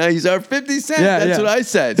 Yeah. He's our 50 Cent. Yeah, That's yeah. what I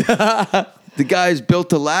said. The guy's built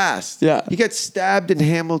to last. Yeah. He got stabbed in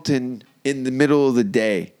Hamilton in the middle of the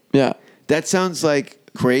day. Yeah. That sounds like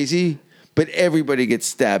crazy, but everybody gets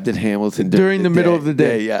stabbed in Hamilton During the middle of the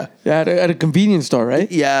day. Yeah. At a convenience store,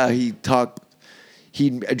 right? Yeah, he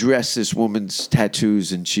addressed this woman's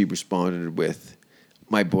tattoos and she responded with,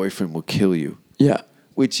 "My boyfriend will kill you." Yeah.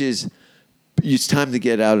 Which is, it's time to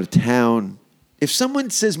get out of town. If someone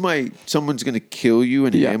says someone's going to kill you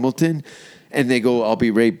in Yeah. Hamilton and they go, "I'll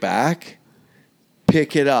be right back,"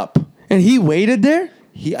 pick it up. And he waited there?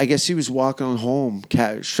 I guess he was walking home,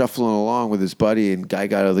 shuffling along with his buddy, and guy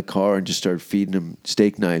got out of the car and just started feeding him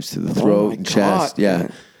steak knives to the throat my and God, chest. Yeah.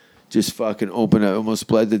 man. just fucking opened up, almost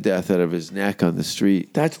bled to death out of his neck on the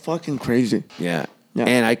street. That's fucking crazy. Yeah. Yeah.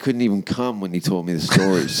 And I couldn't even come when he told me the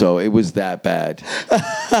story. So it was that bad.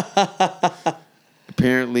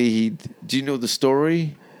 Apparently do you know the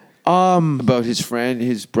story? About his friend,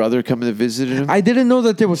 his brother coming to visit him? I didn't know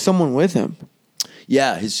that there was someone with him.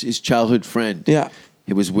 Yeah, his childhood friend. Yeah.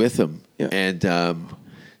 He was with him. Yeah. And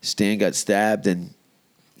Stan got stabbed and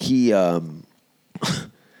he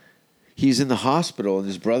he's in the hospital and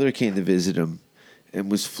his brother came to visit him and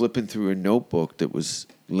was flipping through a notebook that was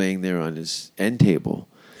laying there on his end table.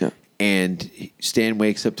 Yeah. And Stan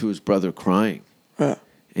wakes up to his brother crying. Yeah.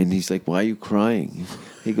 And he's like, "Why are you crying?"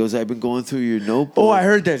 He goes, "I've been going through your notebook." Oh, I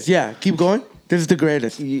heard this. Yeah, keep going. This is the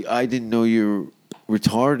greatest. I didn't know you're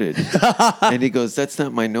retarded. And he goes, "That's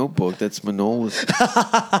not my notebook. That's Manola's."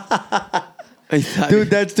 I thought, Dude,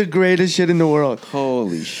 that's the greatest shit in the world.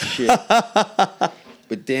 holy shit.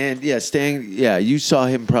 But Stan, you saw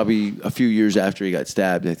him probably a few years after he got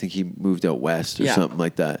stabbed. I think he moved out west or Yeah. something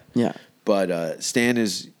like that. Yeah. But Stan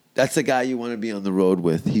that's the guy you want to be on the road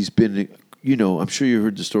with. He's been, I'm sure you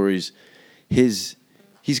heard the stories. He's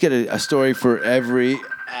got a story for every,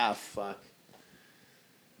 fuck.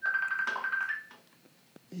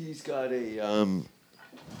 He's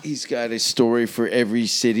got a story for every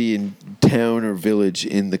city and town or village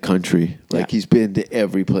in the country. Like Yeah. he's been to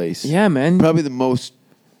every place. Yeah, man.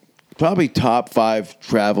 Probably top 5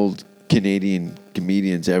 traveled Canadian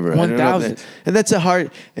comedians ever. I don't know 1,000. that- And that's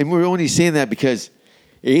and we're only saying that because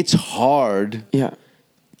it's hard Yeah.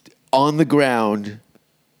 on the ground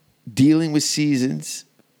dealing with seasons,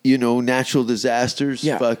 natural disasters,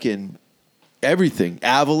 Yeah. fucking everything,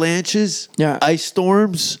 avalanches, Yeah. ice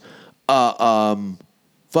storms,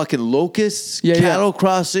 fucking locusts, Yeah, yeah. cattle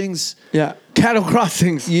crossings. Yeah. Cattle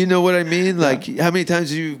crossings. You know what I mean? Like, how many times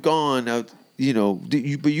have you gone out?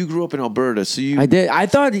 But you grew up in Alberta, so you. I did. I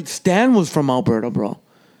thought Stan was from Alberta, bro.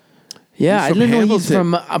 Yeah, He's I from didn't know he's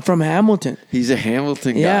Hamilton. from Hamilton. He's a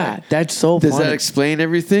Hamilton guy. Yeah, that's so Does funny. that explain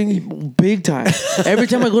everything? Big time. Every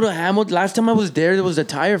time I go to Hamilton, last time I was there was a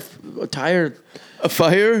tire. A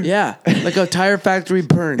fire? Yeah, like a tire factory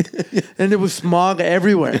burned, and there was smog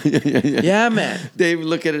everywhere. Yeah, man. They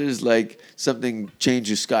look at it as like something change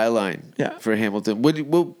your skyline. Yeah. For Hamilton.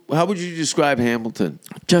 How would you describe Hamilton?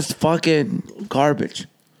 Just fucking garbage.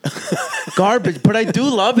 Garbage. But I do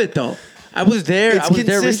love it though. I was there. It's I was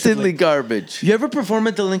there consistently recently. garbage. You ever perform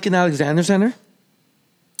at the Lincoln Alexander Center?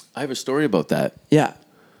 I have a story about that. Yeah.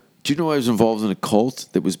 Do you know I was involved in a cult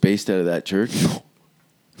that was based out of that church?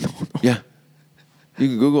 No. Yeah. You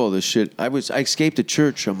can Google all this shit. I escaped a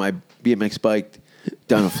church on my BMX bike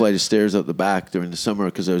down a flight of stairs out the back during the summer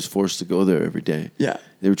because I was forced to go there every day. Yeah.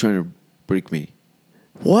 They were trying to break me.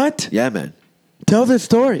 What? Yeah, man. Tell the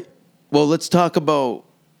story. Well, let's talk about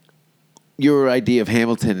your idea of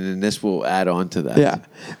Hamilton, and this will add on to that. Yeah.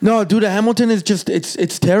 No, dude, Hamilton is just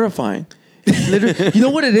it's terrifying. It's literally, you know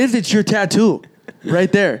what it is? It's your tattoo.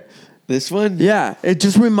 Right there. This one? Yeah. It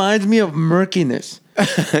just reminds me of murkiness.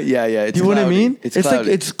 yeah. It's You know what I cloudy. mean? It's like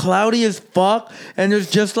cloudy. it's cloudy as fuck, and there's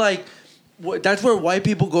just like that's where white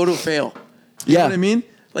people go to fail. You know what I mean?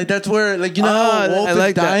 Like that's where how a wolf I is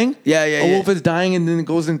like that. dying. Yeah. A wolf is dying and then it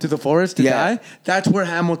goes into the forest to Yeah. die. That's where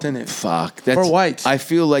Hamilton is. Fuck. For whites. I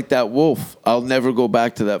feel like that wolf. I'll never go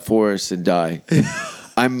back to that forest and die.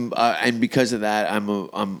 And because of that,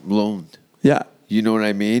 I'm loned. Yeah. You know what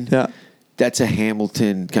I mean? Yeah. That's a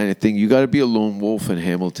Hamilton kind of thing. You got to be a lone wolf in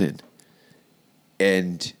Hamilton,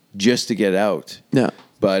 and just to get out. Yeah.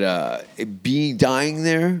 But dying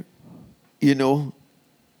there,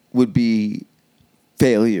 would be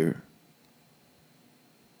failure.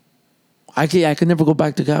 I could never go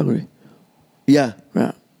back to Calgary. Yeah.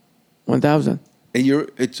 Yeah. 1,000. And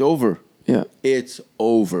it's over. Yeah. It's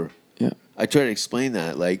over. Yeah. I try to explain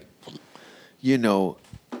that, like,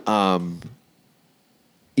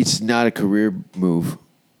 it's not a career move.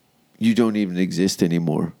 You don't even exist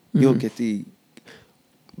anymore. You'll get the,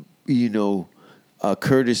 a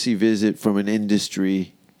courtesy visit from an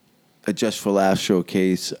industry, a Just for Laughs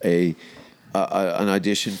showcase, an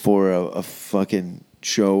audition for a fucking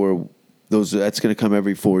show, or that's going to come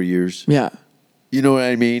every 4 years. Yeah. You know what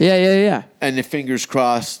I mean? Yeah. And the fingers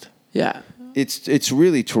crossed. Yeah. It's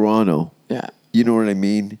really Toronto. Yeah. You know what I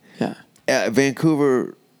mean? Yeah.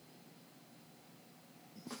 Vancouver,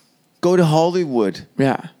 go to Hollywood.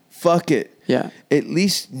 Yeah. Fuck it. Yeah. At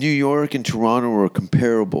least New York and Toronto are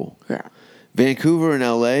comparable. Yeah. Vancouver and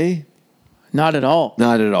LA, Not at all.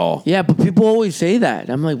 not at all. Yeah, but people always say that.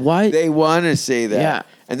 I'm like, why? They want to say that. Yeah.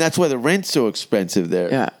 And that's why the rent's so expensive there.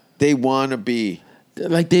 Yeah. They want to be.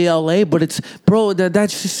 Like the LA, but it's bro.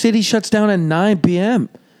 That city shuts down at 9 p.m.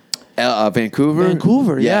 Vancouver.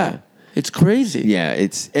 Vancouver, yeah. It's crazy. Yeah,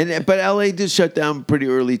 but LA did shut down pretty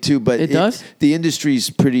early too. But It does? The industry's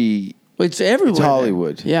pretty. It's everywhere. It's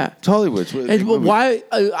Hollywood. Yeah. It's Hollywood. And why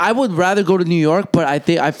I would rather go to New York, but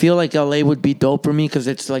I feel like LA would be dope for me because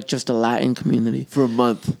it's like just a Latin community. For a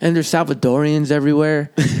month. And there's Salvadorians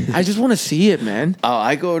everywhere. I just want to see it, man. Oh,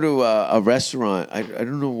 I go to a restaurant. I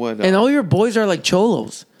don't know what. And all your boys are like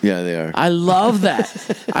cholos. Yeah, they are. I love that.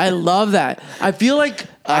 I love that. I feel like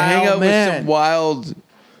I hang out with some wild.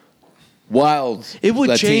 It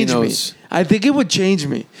would change me. Latinos. I think it would change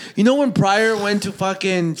me. You know when Pryor went to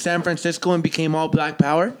fucking San Francisco and became all Black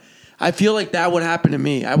Power? I feel like that would happen to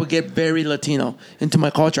me. I would get very Latino into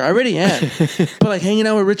my culture. I already am. But like hanging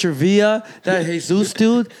out with Richard Villa, that Jesus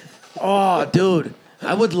dude. Oh, dude.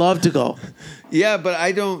 I would love to go. Yeah, but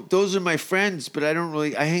I don't. Those are my friends, but I don't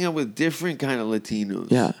really. I hang out with different kind of Latinos.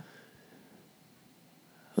 Yeah.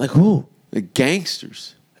 Like who? Like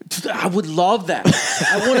gangsters. I would love that.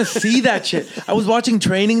 I want to see that shit. I was watching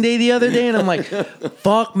Training Day the other day, and I'm like,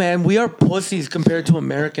 fuck, man, we are pussies compared to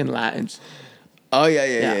American Latins. Oh,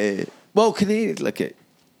 yeah. Well, Canadian,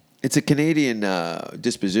 it's a Canadian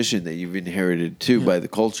disposition that you've inherited, too, by the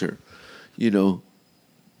culture. You know,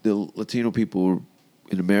 the Latino people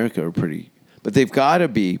in America are pretty... But they've got to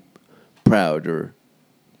be prouder.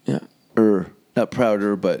 Yeah. Or, not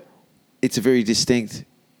prouder, but it's a very distinct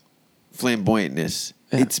flamboyantness.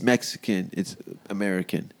 Yeah. It's Mexican. It's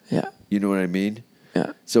American. Yeah. You know what I mean?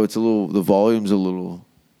 Yeah. So it's the volume's a little...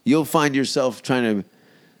 You'll find yourself trying to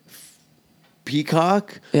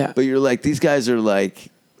peacock. Yeah. But you're like, these guys are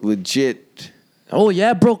like legit. Oh,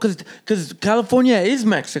 yeah, bro, because California is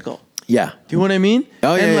Mexico. Yeah. Do you know what I mean?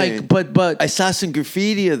 Oh, yeah. And yeah, like, yeah. but I saw some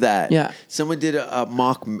graffiti of that. Yeah. Someone did a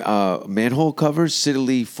mock manhole cover,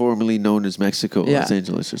 Italy, formerly known as Mexico, Yeah. Los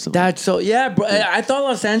Angeles or something. that's so, yeah, bro. I thought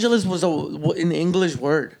Los Angeles was an English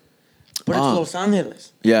word, but it's Los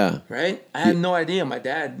Angeles, Yeah. right? I had no idea. My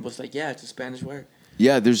dad was like, yeah, it's a Spanish word.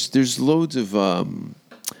 Yeah, there's loads of...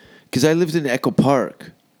 Because I lived in Echo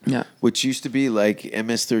Park. Yeah. Which used to be like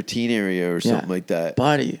MS-13 area or something like that.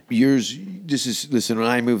 Buddy. Listen, when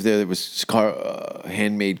I moved there was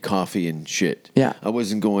handmade coffee and shit. Yeah. I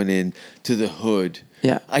wasn't going in to the hood.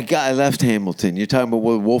 Yeah. I left Hamilton. You're talking about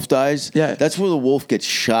where the wolf dies? Yeah. That's where the wolf gets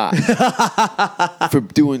shot for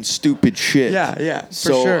doing stupid shit. Yeah, for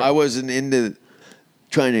So sure. I wasn't into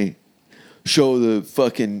trying to show the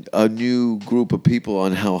fucking a new group of people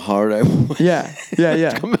on how hard I was. Yeah.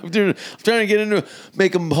 I'm trying to get into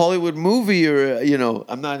make a Hollywood movie or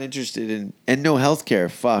I'm not interested in and no healthcare.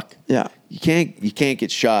 Fuck. Yeah. You can't get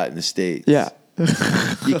shot in the States. Yeah.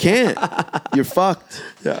 You can't. You're fucked.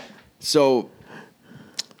 Yeah. So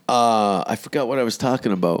I forgot what I was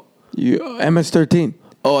talking about. MS-13.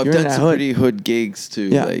 Oh, I've You're in done that some hood. pretty hood gigs too.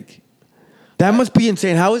 Yeah. Like That must be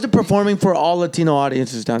insane. How is it performing for all Latino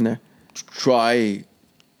audiences down there? try.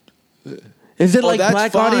 Is it like that's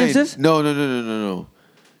black fine. audiences? No.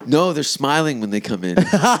 No, they're smiling when they come in.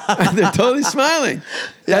 They're totally smiling.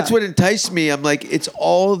 That's Yeah. what enticed me. I'm like, it's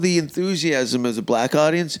all the enthusiasm as a black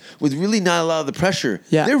audience with really not a lot of the pressure.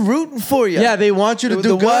 Yeah. They're rooting for you. Yeah, they want you to the, do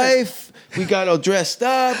the good. wife, we got all dressed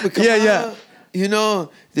up. We come Yeah.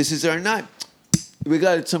 out. This is our night. We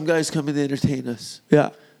got some guys coming to entertain us. Yeah.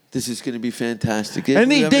 This is going to be fantastic. And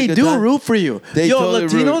We they having a good do time? root for you. They totally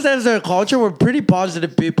Latinos root. as their culture, we're pretty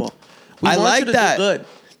positive people. We I want like you to that. do good.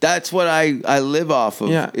 That's what I live off of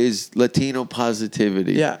Yeah. is Latino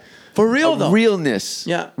positivity. Yeah. For real, though. Realness.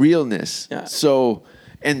 Yeah. Realness. Yeah. So,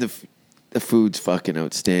 and the food's fucking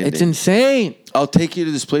outstanding. It's insane. I'll take you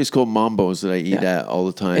to this place called Mambo's that I eat Yeah. at all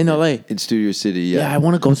the time. In LA? In Studio City, yeah. Yeah, I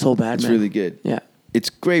want to go so bad, It's man. really good. Yeah. It's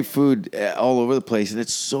great food all over the place, and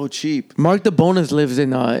it's so cheap. Mark the Bonus lives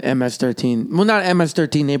in MS-13. Well, not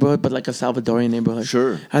MS-13 neighborhood, but like a Salvadorian neighborhood.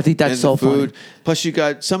 Sure. I think that's And so the food. funny. Plus, you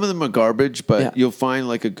got some of them are garbage, but Yeah. you'll find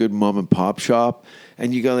like a good mom and pop shop,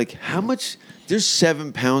 and you got like how much? There's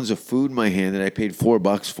 7 pounds of food in my hand that I paid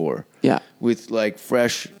 $4 for. Yeah. With like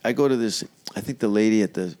fresh. I go to this. I think the lady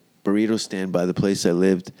at the burrito stand by the place I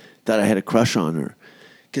lived thought I had a crush on her.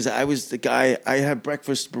 Because I was the guy, I had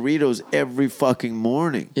breakfast burritos every fucking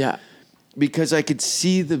morning. Yeah. Because I could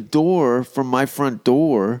see the door from my front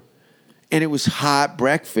door, and it was hot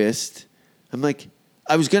breakfast. I'm like,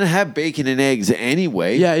 I was going to have bacon and eggs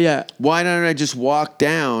anyway. Yeah. Why don't I just walk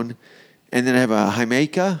down, and then I have a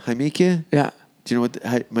Jamaica? Yeah. Do you know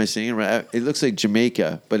am I saying it right? It looks like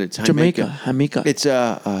Jamaica, but it's Jamaica. Jamaica. It's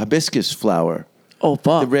a hibiscus flower. Oh,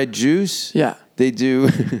 fuck. The red juice. Yeah. They do.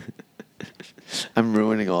 I'm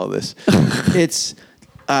ruining all this. It's,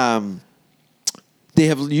 they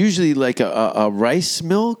have usually like a rice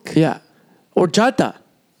milk. Yeah. Horchata.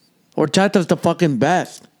 Horchata's the fucking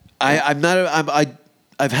best.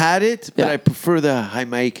 I've had it, but Yeah. I prefer the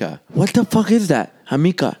Jamaica. What the fuck is that?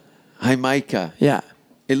 Jamaica. Jamaica. Yeah.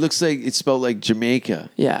 It looks like it's spelled like Jamaica.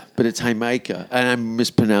 Yeah. But it's Jamaica, and I'm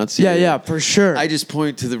mispronouncing Yeah, it. yeah, for sure. I just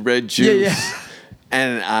point to the red juice. yeah.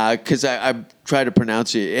 And because I try to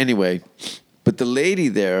pronounce it anyway. But the lady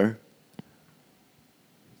there,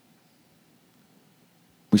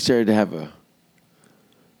 we started to have a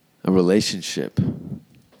relationship.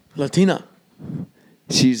 Latina.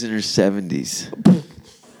 She's in her 70s.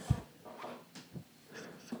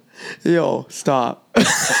 Yo, stop.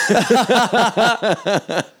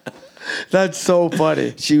 That's so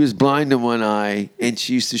funny. She was blind in one eye, and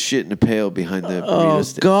she used to shit in a pail behind the burrito Oh,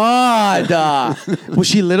 stand. God. Was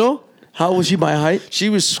she little? How was she my height? She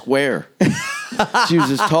was square. She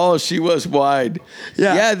was as tall as she was wide.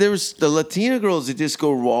 Yeah. Yeah, there was the Latina girls that just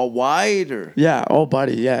go raw wider. Yeah, oh,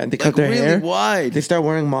 buddy, yeah. And they cut Like their really hair. wide. They start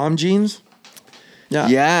wearing mom jeans. Yeah.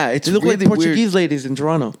 Yeah, it's They look really like Portuguese weird. ladies in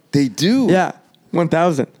Toronto. They do. Yeah,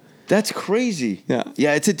 1,000. That's crazy. Yeah.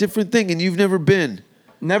 Yeah, it's a different thing, and you've never been.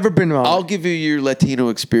 Never been wrong. I'll give you your Latino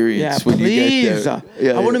experience yeah, when please. you get there.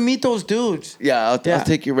 Yeah, I want to yeah. meet those dudes. Yeah, I'll Yeah.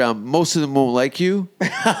 take you around. Most of them won't like you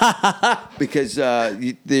because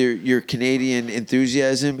your Canadian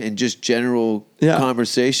enthusiasm and just general Yeah.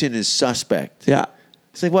 conversation is suspect. Yeah.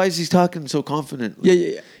 It's like, why is he talking so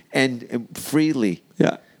confidently? Yeah. And freely?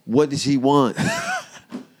 Yeah. What does he want?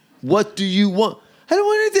 What do you want? I don't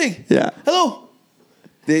want anything. Yeah. Hello.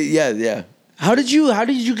 Yeah. How did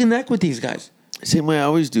you connect with these guys? Same way I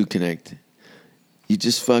always do connect. You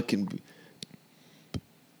just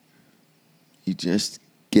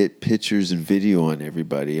get pictures and video on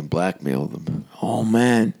everybody and blackmail them. Oh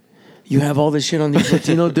man, you have all this shit on these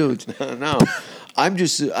Latino dudes. No. I've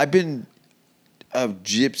been a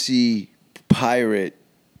gypsy, pirate,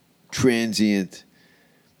 transient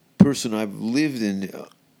person. I've lived in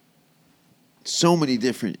so many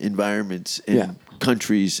different environments and Yeah.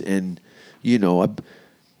 countries, and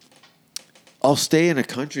I'll stay in a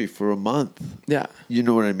country for a month. Yeah. You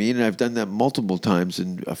know what I mean? And I've done that multiple times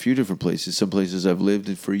in a few different places. Some places I've lived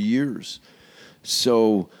in for years.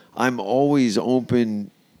 So I'm always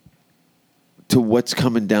open to what's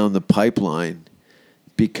coming down the pipeline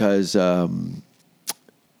because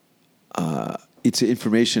it's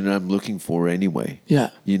information I'm looking for anyway.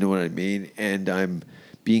 Yeah. You know what I mean? And I'm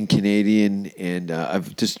being Canadian, and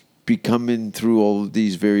I've just be coming through all of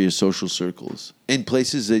these various social circles in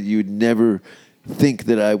places that you would never think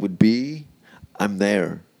that I would be. I'm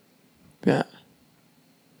there. Yeah.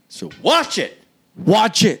 So watch it.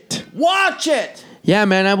 Watch it. Watch it. Yeah,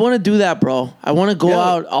 man, I want to do that, bro. I want to go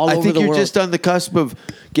out all over the world. I think you're just on the cusp of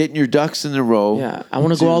getting your ducks in a row. Yeah, I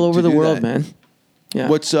want to go all over the do world, that. man. Yeah.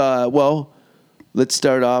 What's let's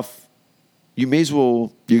start off. You may as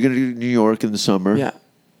well. You're gonna do New York in the summer. Yeah.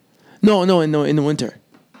 No, in the winter.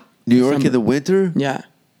 New York December. in the winter. Yeah.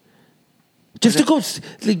 Just to go,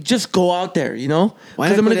 just go out there, you know? Why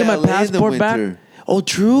Because I'm not gonna go get to my LA in the passport back. winter? Oh,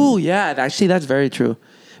 true. Yeah, actually, that's very true.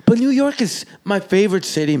 But New York is my favorite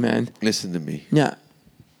city, man. Listen to me. Yeah.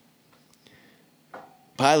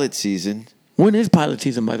 Pilot season. When is pilot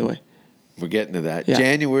season, by the way? We're getting to that. Yeah.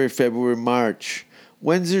 January, February, March.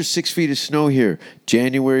 When's there 6 feet of snow here?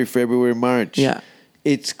 January, February, March. Yeah.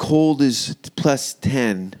 It's cold as plus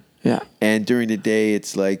 10. Yeah. And during the day,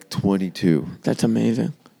 it's like 22. That's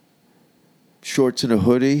amazing. Shorts and a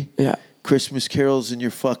hoodie. Yeah. Christmas carols in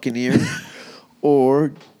your fucking ear.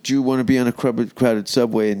 Or do you want to be on a crowded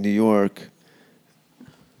subway in New York?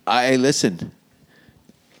 Listen.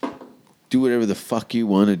 Do whatever the fuck you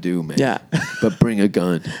want to do, man. Yeah. But bring a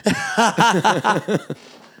gun.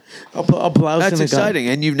 A blouse That's and a exciting.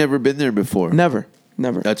 And you've never been there before. gun.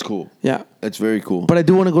 Never. That's cool. Yeah. That's very cool. But I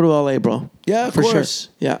do want to go to LA, bro. yeah, of for course.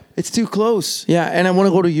 sure. Yeah. It's too close. Yeah, and I want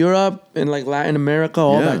to go to Europe and like Latin America,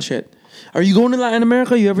 all Yeah. that shit. Are you going to Latin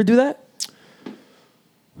America? You ever do that?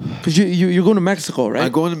 Because you're going to Mexico, right?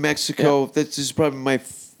 I'm going to Mexico. This is probably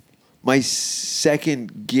my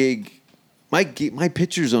second gig. My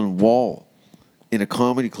picture's on a wall in a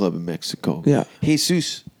comedy club in Mexico. Yeah.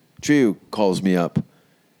 Jesus Trio calls me up.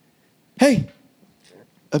 Hey.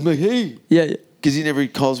 I'm like, hey. Yeah. Because he never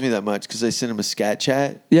calls me that much because I send him a scat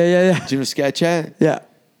chat. Yeah. Do you know scat chat? Yeah.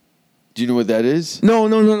 Do you know what that is? No.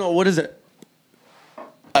 What is it?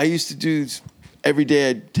 I used to do every day.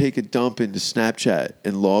 I'd take a dump into Snapchat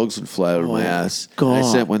and logs would fly out of my ass. God. And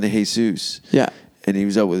I sent one to Jesus. Yeah. And he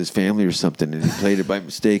was out with his family or something, and he played it by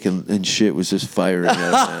mistake, and shit was just firing out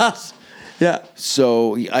of my ass. Yeah.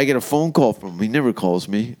 So I get a phone call from him. He never calls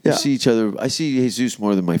me. Yeah. We see each other. I see Jesus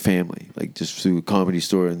more than my family, like just through a comedy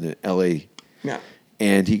store in the L.A. Yeah.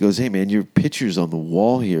 And he goes, "Hey man, your picture's on the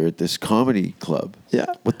wall here at this comedy club." Yeah.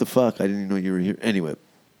 What the fuck? I didn't even know you were here. Anyway,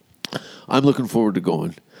 I'm looking forward to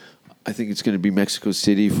going. I think it's going to be Mexico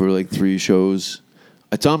City for like 3 shows.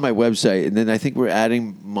 It's on my website, and then I think we're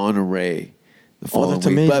adding Monterey the following that's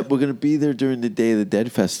week. amazing. But we're going to be there during the Day of the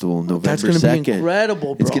Dead Festival, November 2nd. That's going to be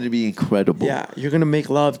incredible, bro. It's going to be incredible. Yeah, you're going to make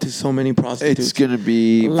love to so many prostitutes. It's going to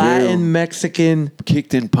be Latin, Mexican.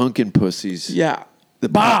 kicked in punkin pussies. Yeah. The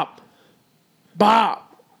Bob.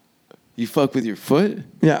 You fuck with your foot?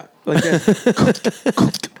 Yeah, like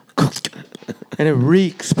that. And it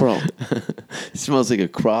reeks, bro. It smells like a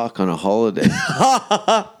Croc on a holiday. Do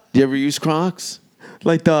you ever use Crocs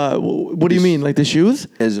Like what do you mean? Like the shoes?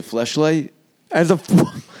 as a fleshlight? As a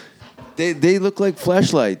They look like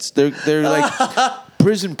fleshlights. They're like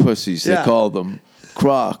prison pussies. They Yeah. call them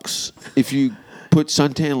Crocs. If you put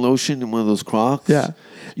suntan lotion in one of those Crocs, Yeah.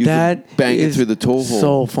 you can bang it through the toe hole.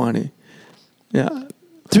 So funny. Yeah.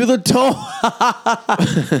 Through the toe.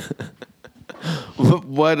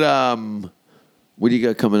 What do you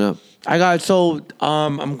got coming up?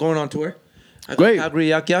 I'm going on tour. I got Great. Calgary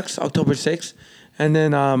Yuck Yucks, October 6th. And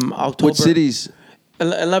then October What cities?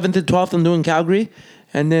 11th and 12th I'm doing Calgary.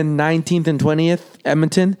 And then 19th and 20th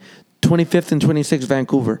Edmonton. 25th and 26th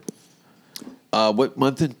Vancouver. What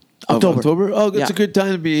month of October. October? Oh, that's Yeah. a good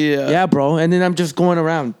time to be. Yeah, bro. And then I'm just going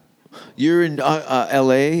around. You're in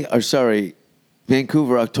L.A. or sorry,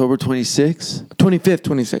 Vancouver, October 26th. 25th,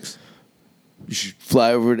 26th. You should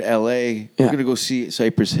fly over to L.A. Yeah. We're gonna go see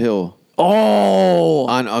Cypress Hill Oh,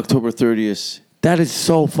 on October 30th. that is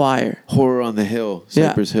so fire. Horror on the Hill, Yeah.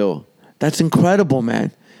 Cypress Hill. That's incredible,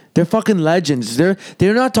 man. They're fucking legends. They're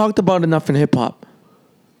not talked about enough in hip hop.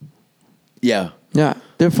 Yeah, Yeah,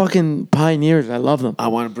 they're fucking pioneers. I love them. I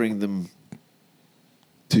want to bring them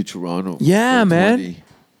to Toronto. Yeah, man.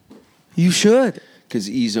 You should. Because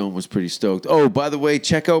E-Zone was pretty stoked. Oh, by the way,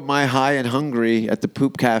 check out My High and Hungry at the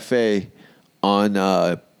Poop Cafe on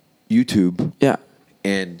YouTube Yeah.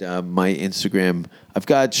 and my Instagram. I've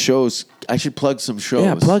got shows. I should plug some shows.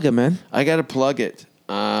 Yeah, plug it, man. I got to plug it.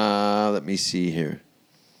 Let me see here.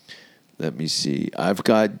 Let me see. I've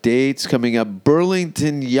got dates coming up.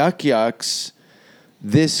 Burlington Yuck Yucks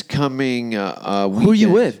this coming weekend. Who are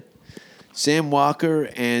you with? Sam Walker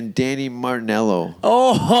and Danny Martinello.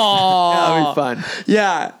 Oh, That'll be fun.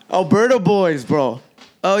 Yeah, Alberta boys, bro.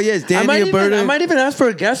 Oh, yes, I Danny might, Alberta. I might even ask for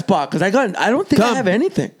a guest spot because I don't think I Come. have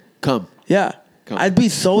anything. Come. Yeah, Come. I'd be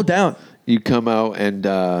so down. You come out and,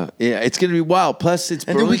 yeah, it's going to be wild. Plus, it's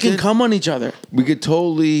And then we Burlington. can come on each other. We could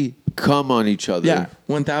totally come on each other. Yeah,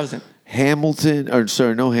 1,000. Hamilton, or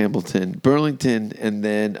sorry, no Hamilton. Burlington, and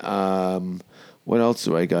then, what else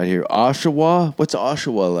do I got here? Oshawa? What's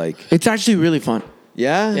Oshawa like? It's actually really fun.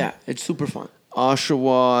 Yeah? Yeah, it's super fun.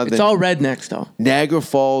 Oshawa. It's then all rednecks though. Niagara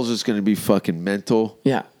Falls is going to be fucking mental.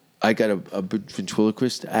 Yeah. I got a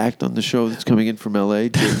ventriloquist act on the show that's coming in from LA,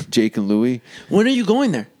 Jake and Louie. When are you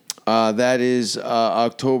going there? That is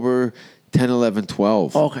October 10, 11,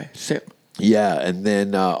 12. Okay, sick. Yeah, and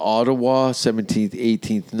then Ottawa, 17th,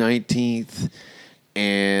 18th, 19th.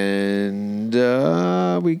 And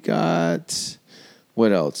we got,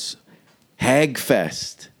 what else?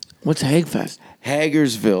 Hagfest. What's Hagfest?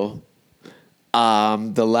 Hagersville.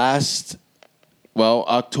 The last,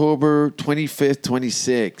 October 25th,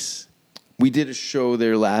 26th. We did a show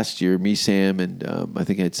there last year, me, Sam, and I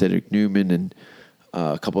think I had Cedric Newman and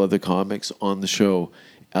a couple other comics on the show.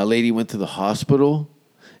 A lady went to the hospital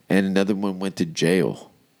and another one went to jail.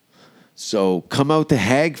 So come out to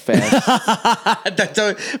Hagfest. That's how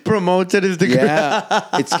it promotes it. Is the Yeah,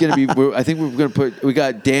 it's gonna be. I think we're gonna we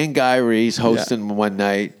got Dan Gyrie's hosting one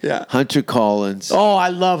night. Yeah. Hunter Collins, Oh, I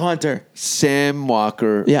love Hunter. Sam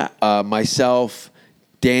Walker. Yeah. Myself,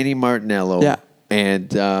 Danny Martinello. Yeah.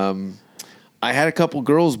 And I had a couple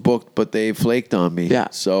girls booked, but they flaked on me. Yeah.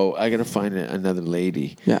 So I gotta find another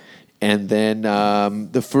lady. Yeah. And then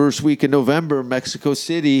the first week of November, Mexico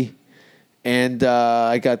City. And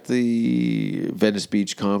I got the Venice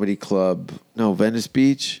Beach Comedy Club. No, Venice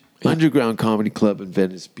Beach. Yeah. Underground Comedy Club in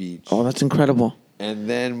Venice Beach. Oh, that's incredible. And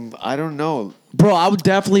then, I don't know. Bro, I would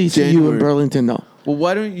definitely see you in January. Burlington though. Well,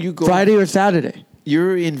 why don't you go? Friday or Saturday.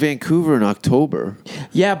 You're in Vancouver in October.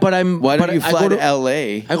 Yeah, but Why don't you fly go to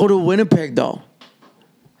L.A.? I go to Winnipeg though.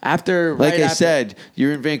 After, Like right I after. said,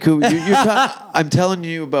 you're in Vancouver. I'm telling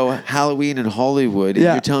you about Halloween in Hollywood, and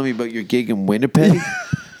Yeah. you're telling me about your gig in Winnipeg?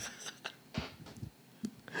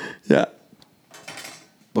 Yeah.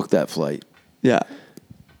 Book that flight. Yeah.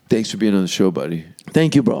 Thanks for being on the show, buddy.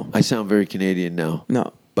 Thank you, bro. I sound very Canadian now.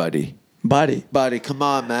 No. Buddy. Buddy. Buddy, come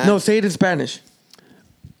on, man. No, say it in Spanish.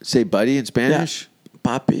 Say buddy in Spanish?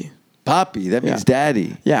 Papi. Papi, that means Yeah.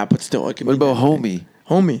 daddy. Yeah, but still, I can What be about that way. homie?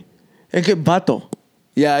 Homie. It get vato.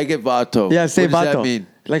 Yeah, I get vato. Yeah, say what vato. does that mean?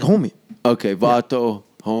 Like homie. Okay, vato,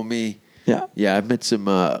 homie. Yeah. Yeah, I've met some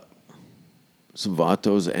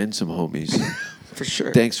vatos and some homies. For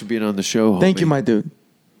sure. Thanks for being on the show, homie. Thank you, my dude.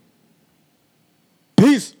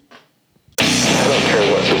 Peace. I don't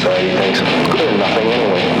care what society thinks. They're nothing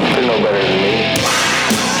anyway.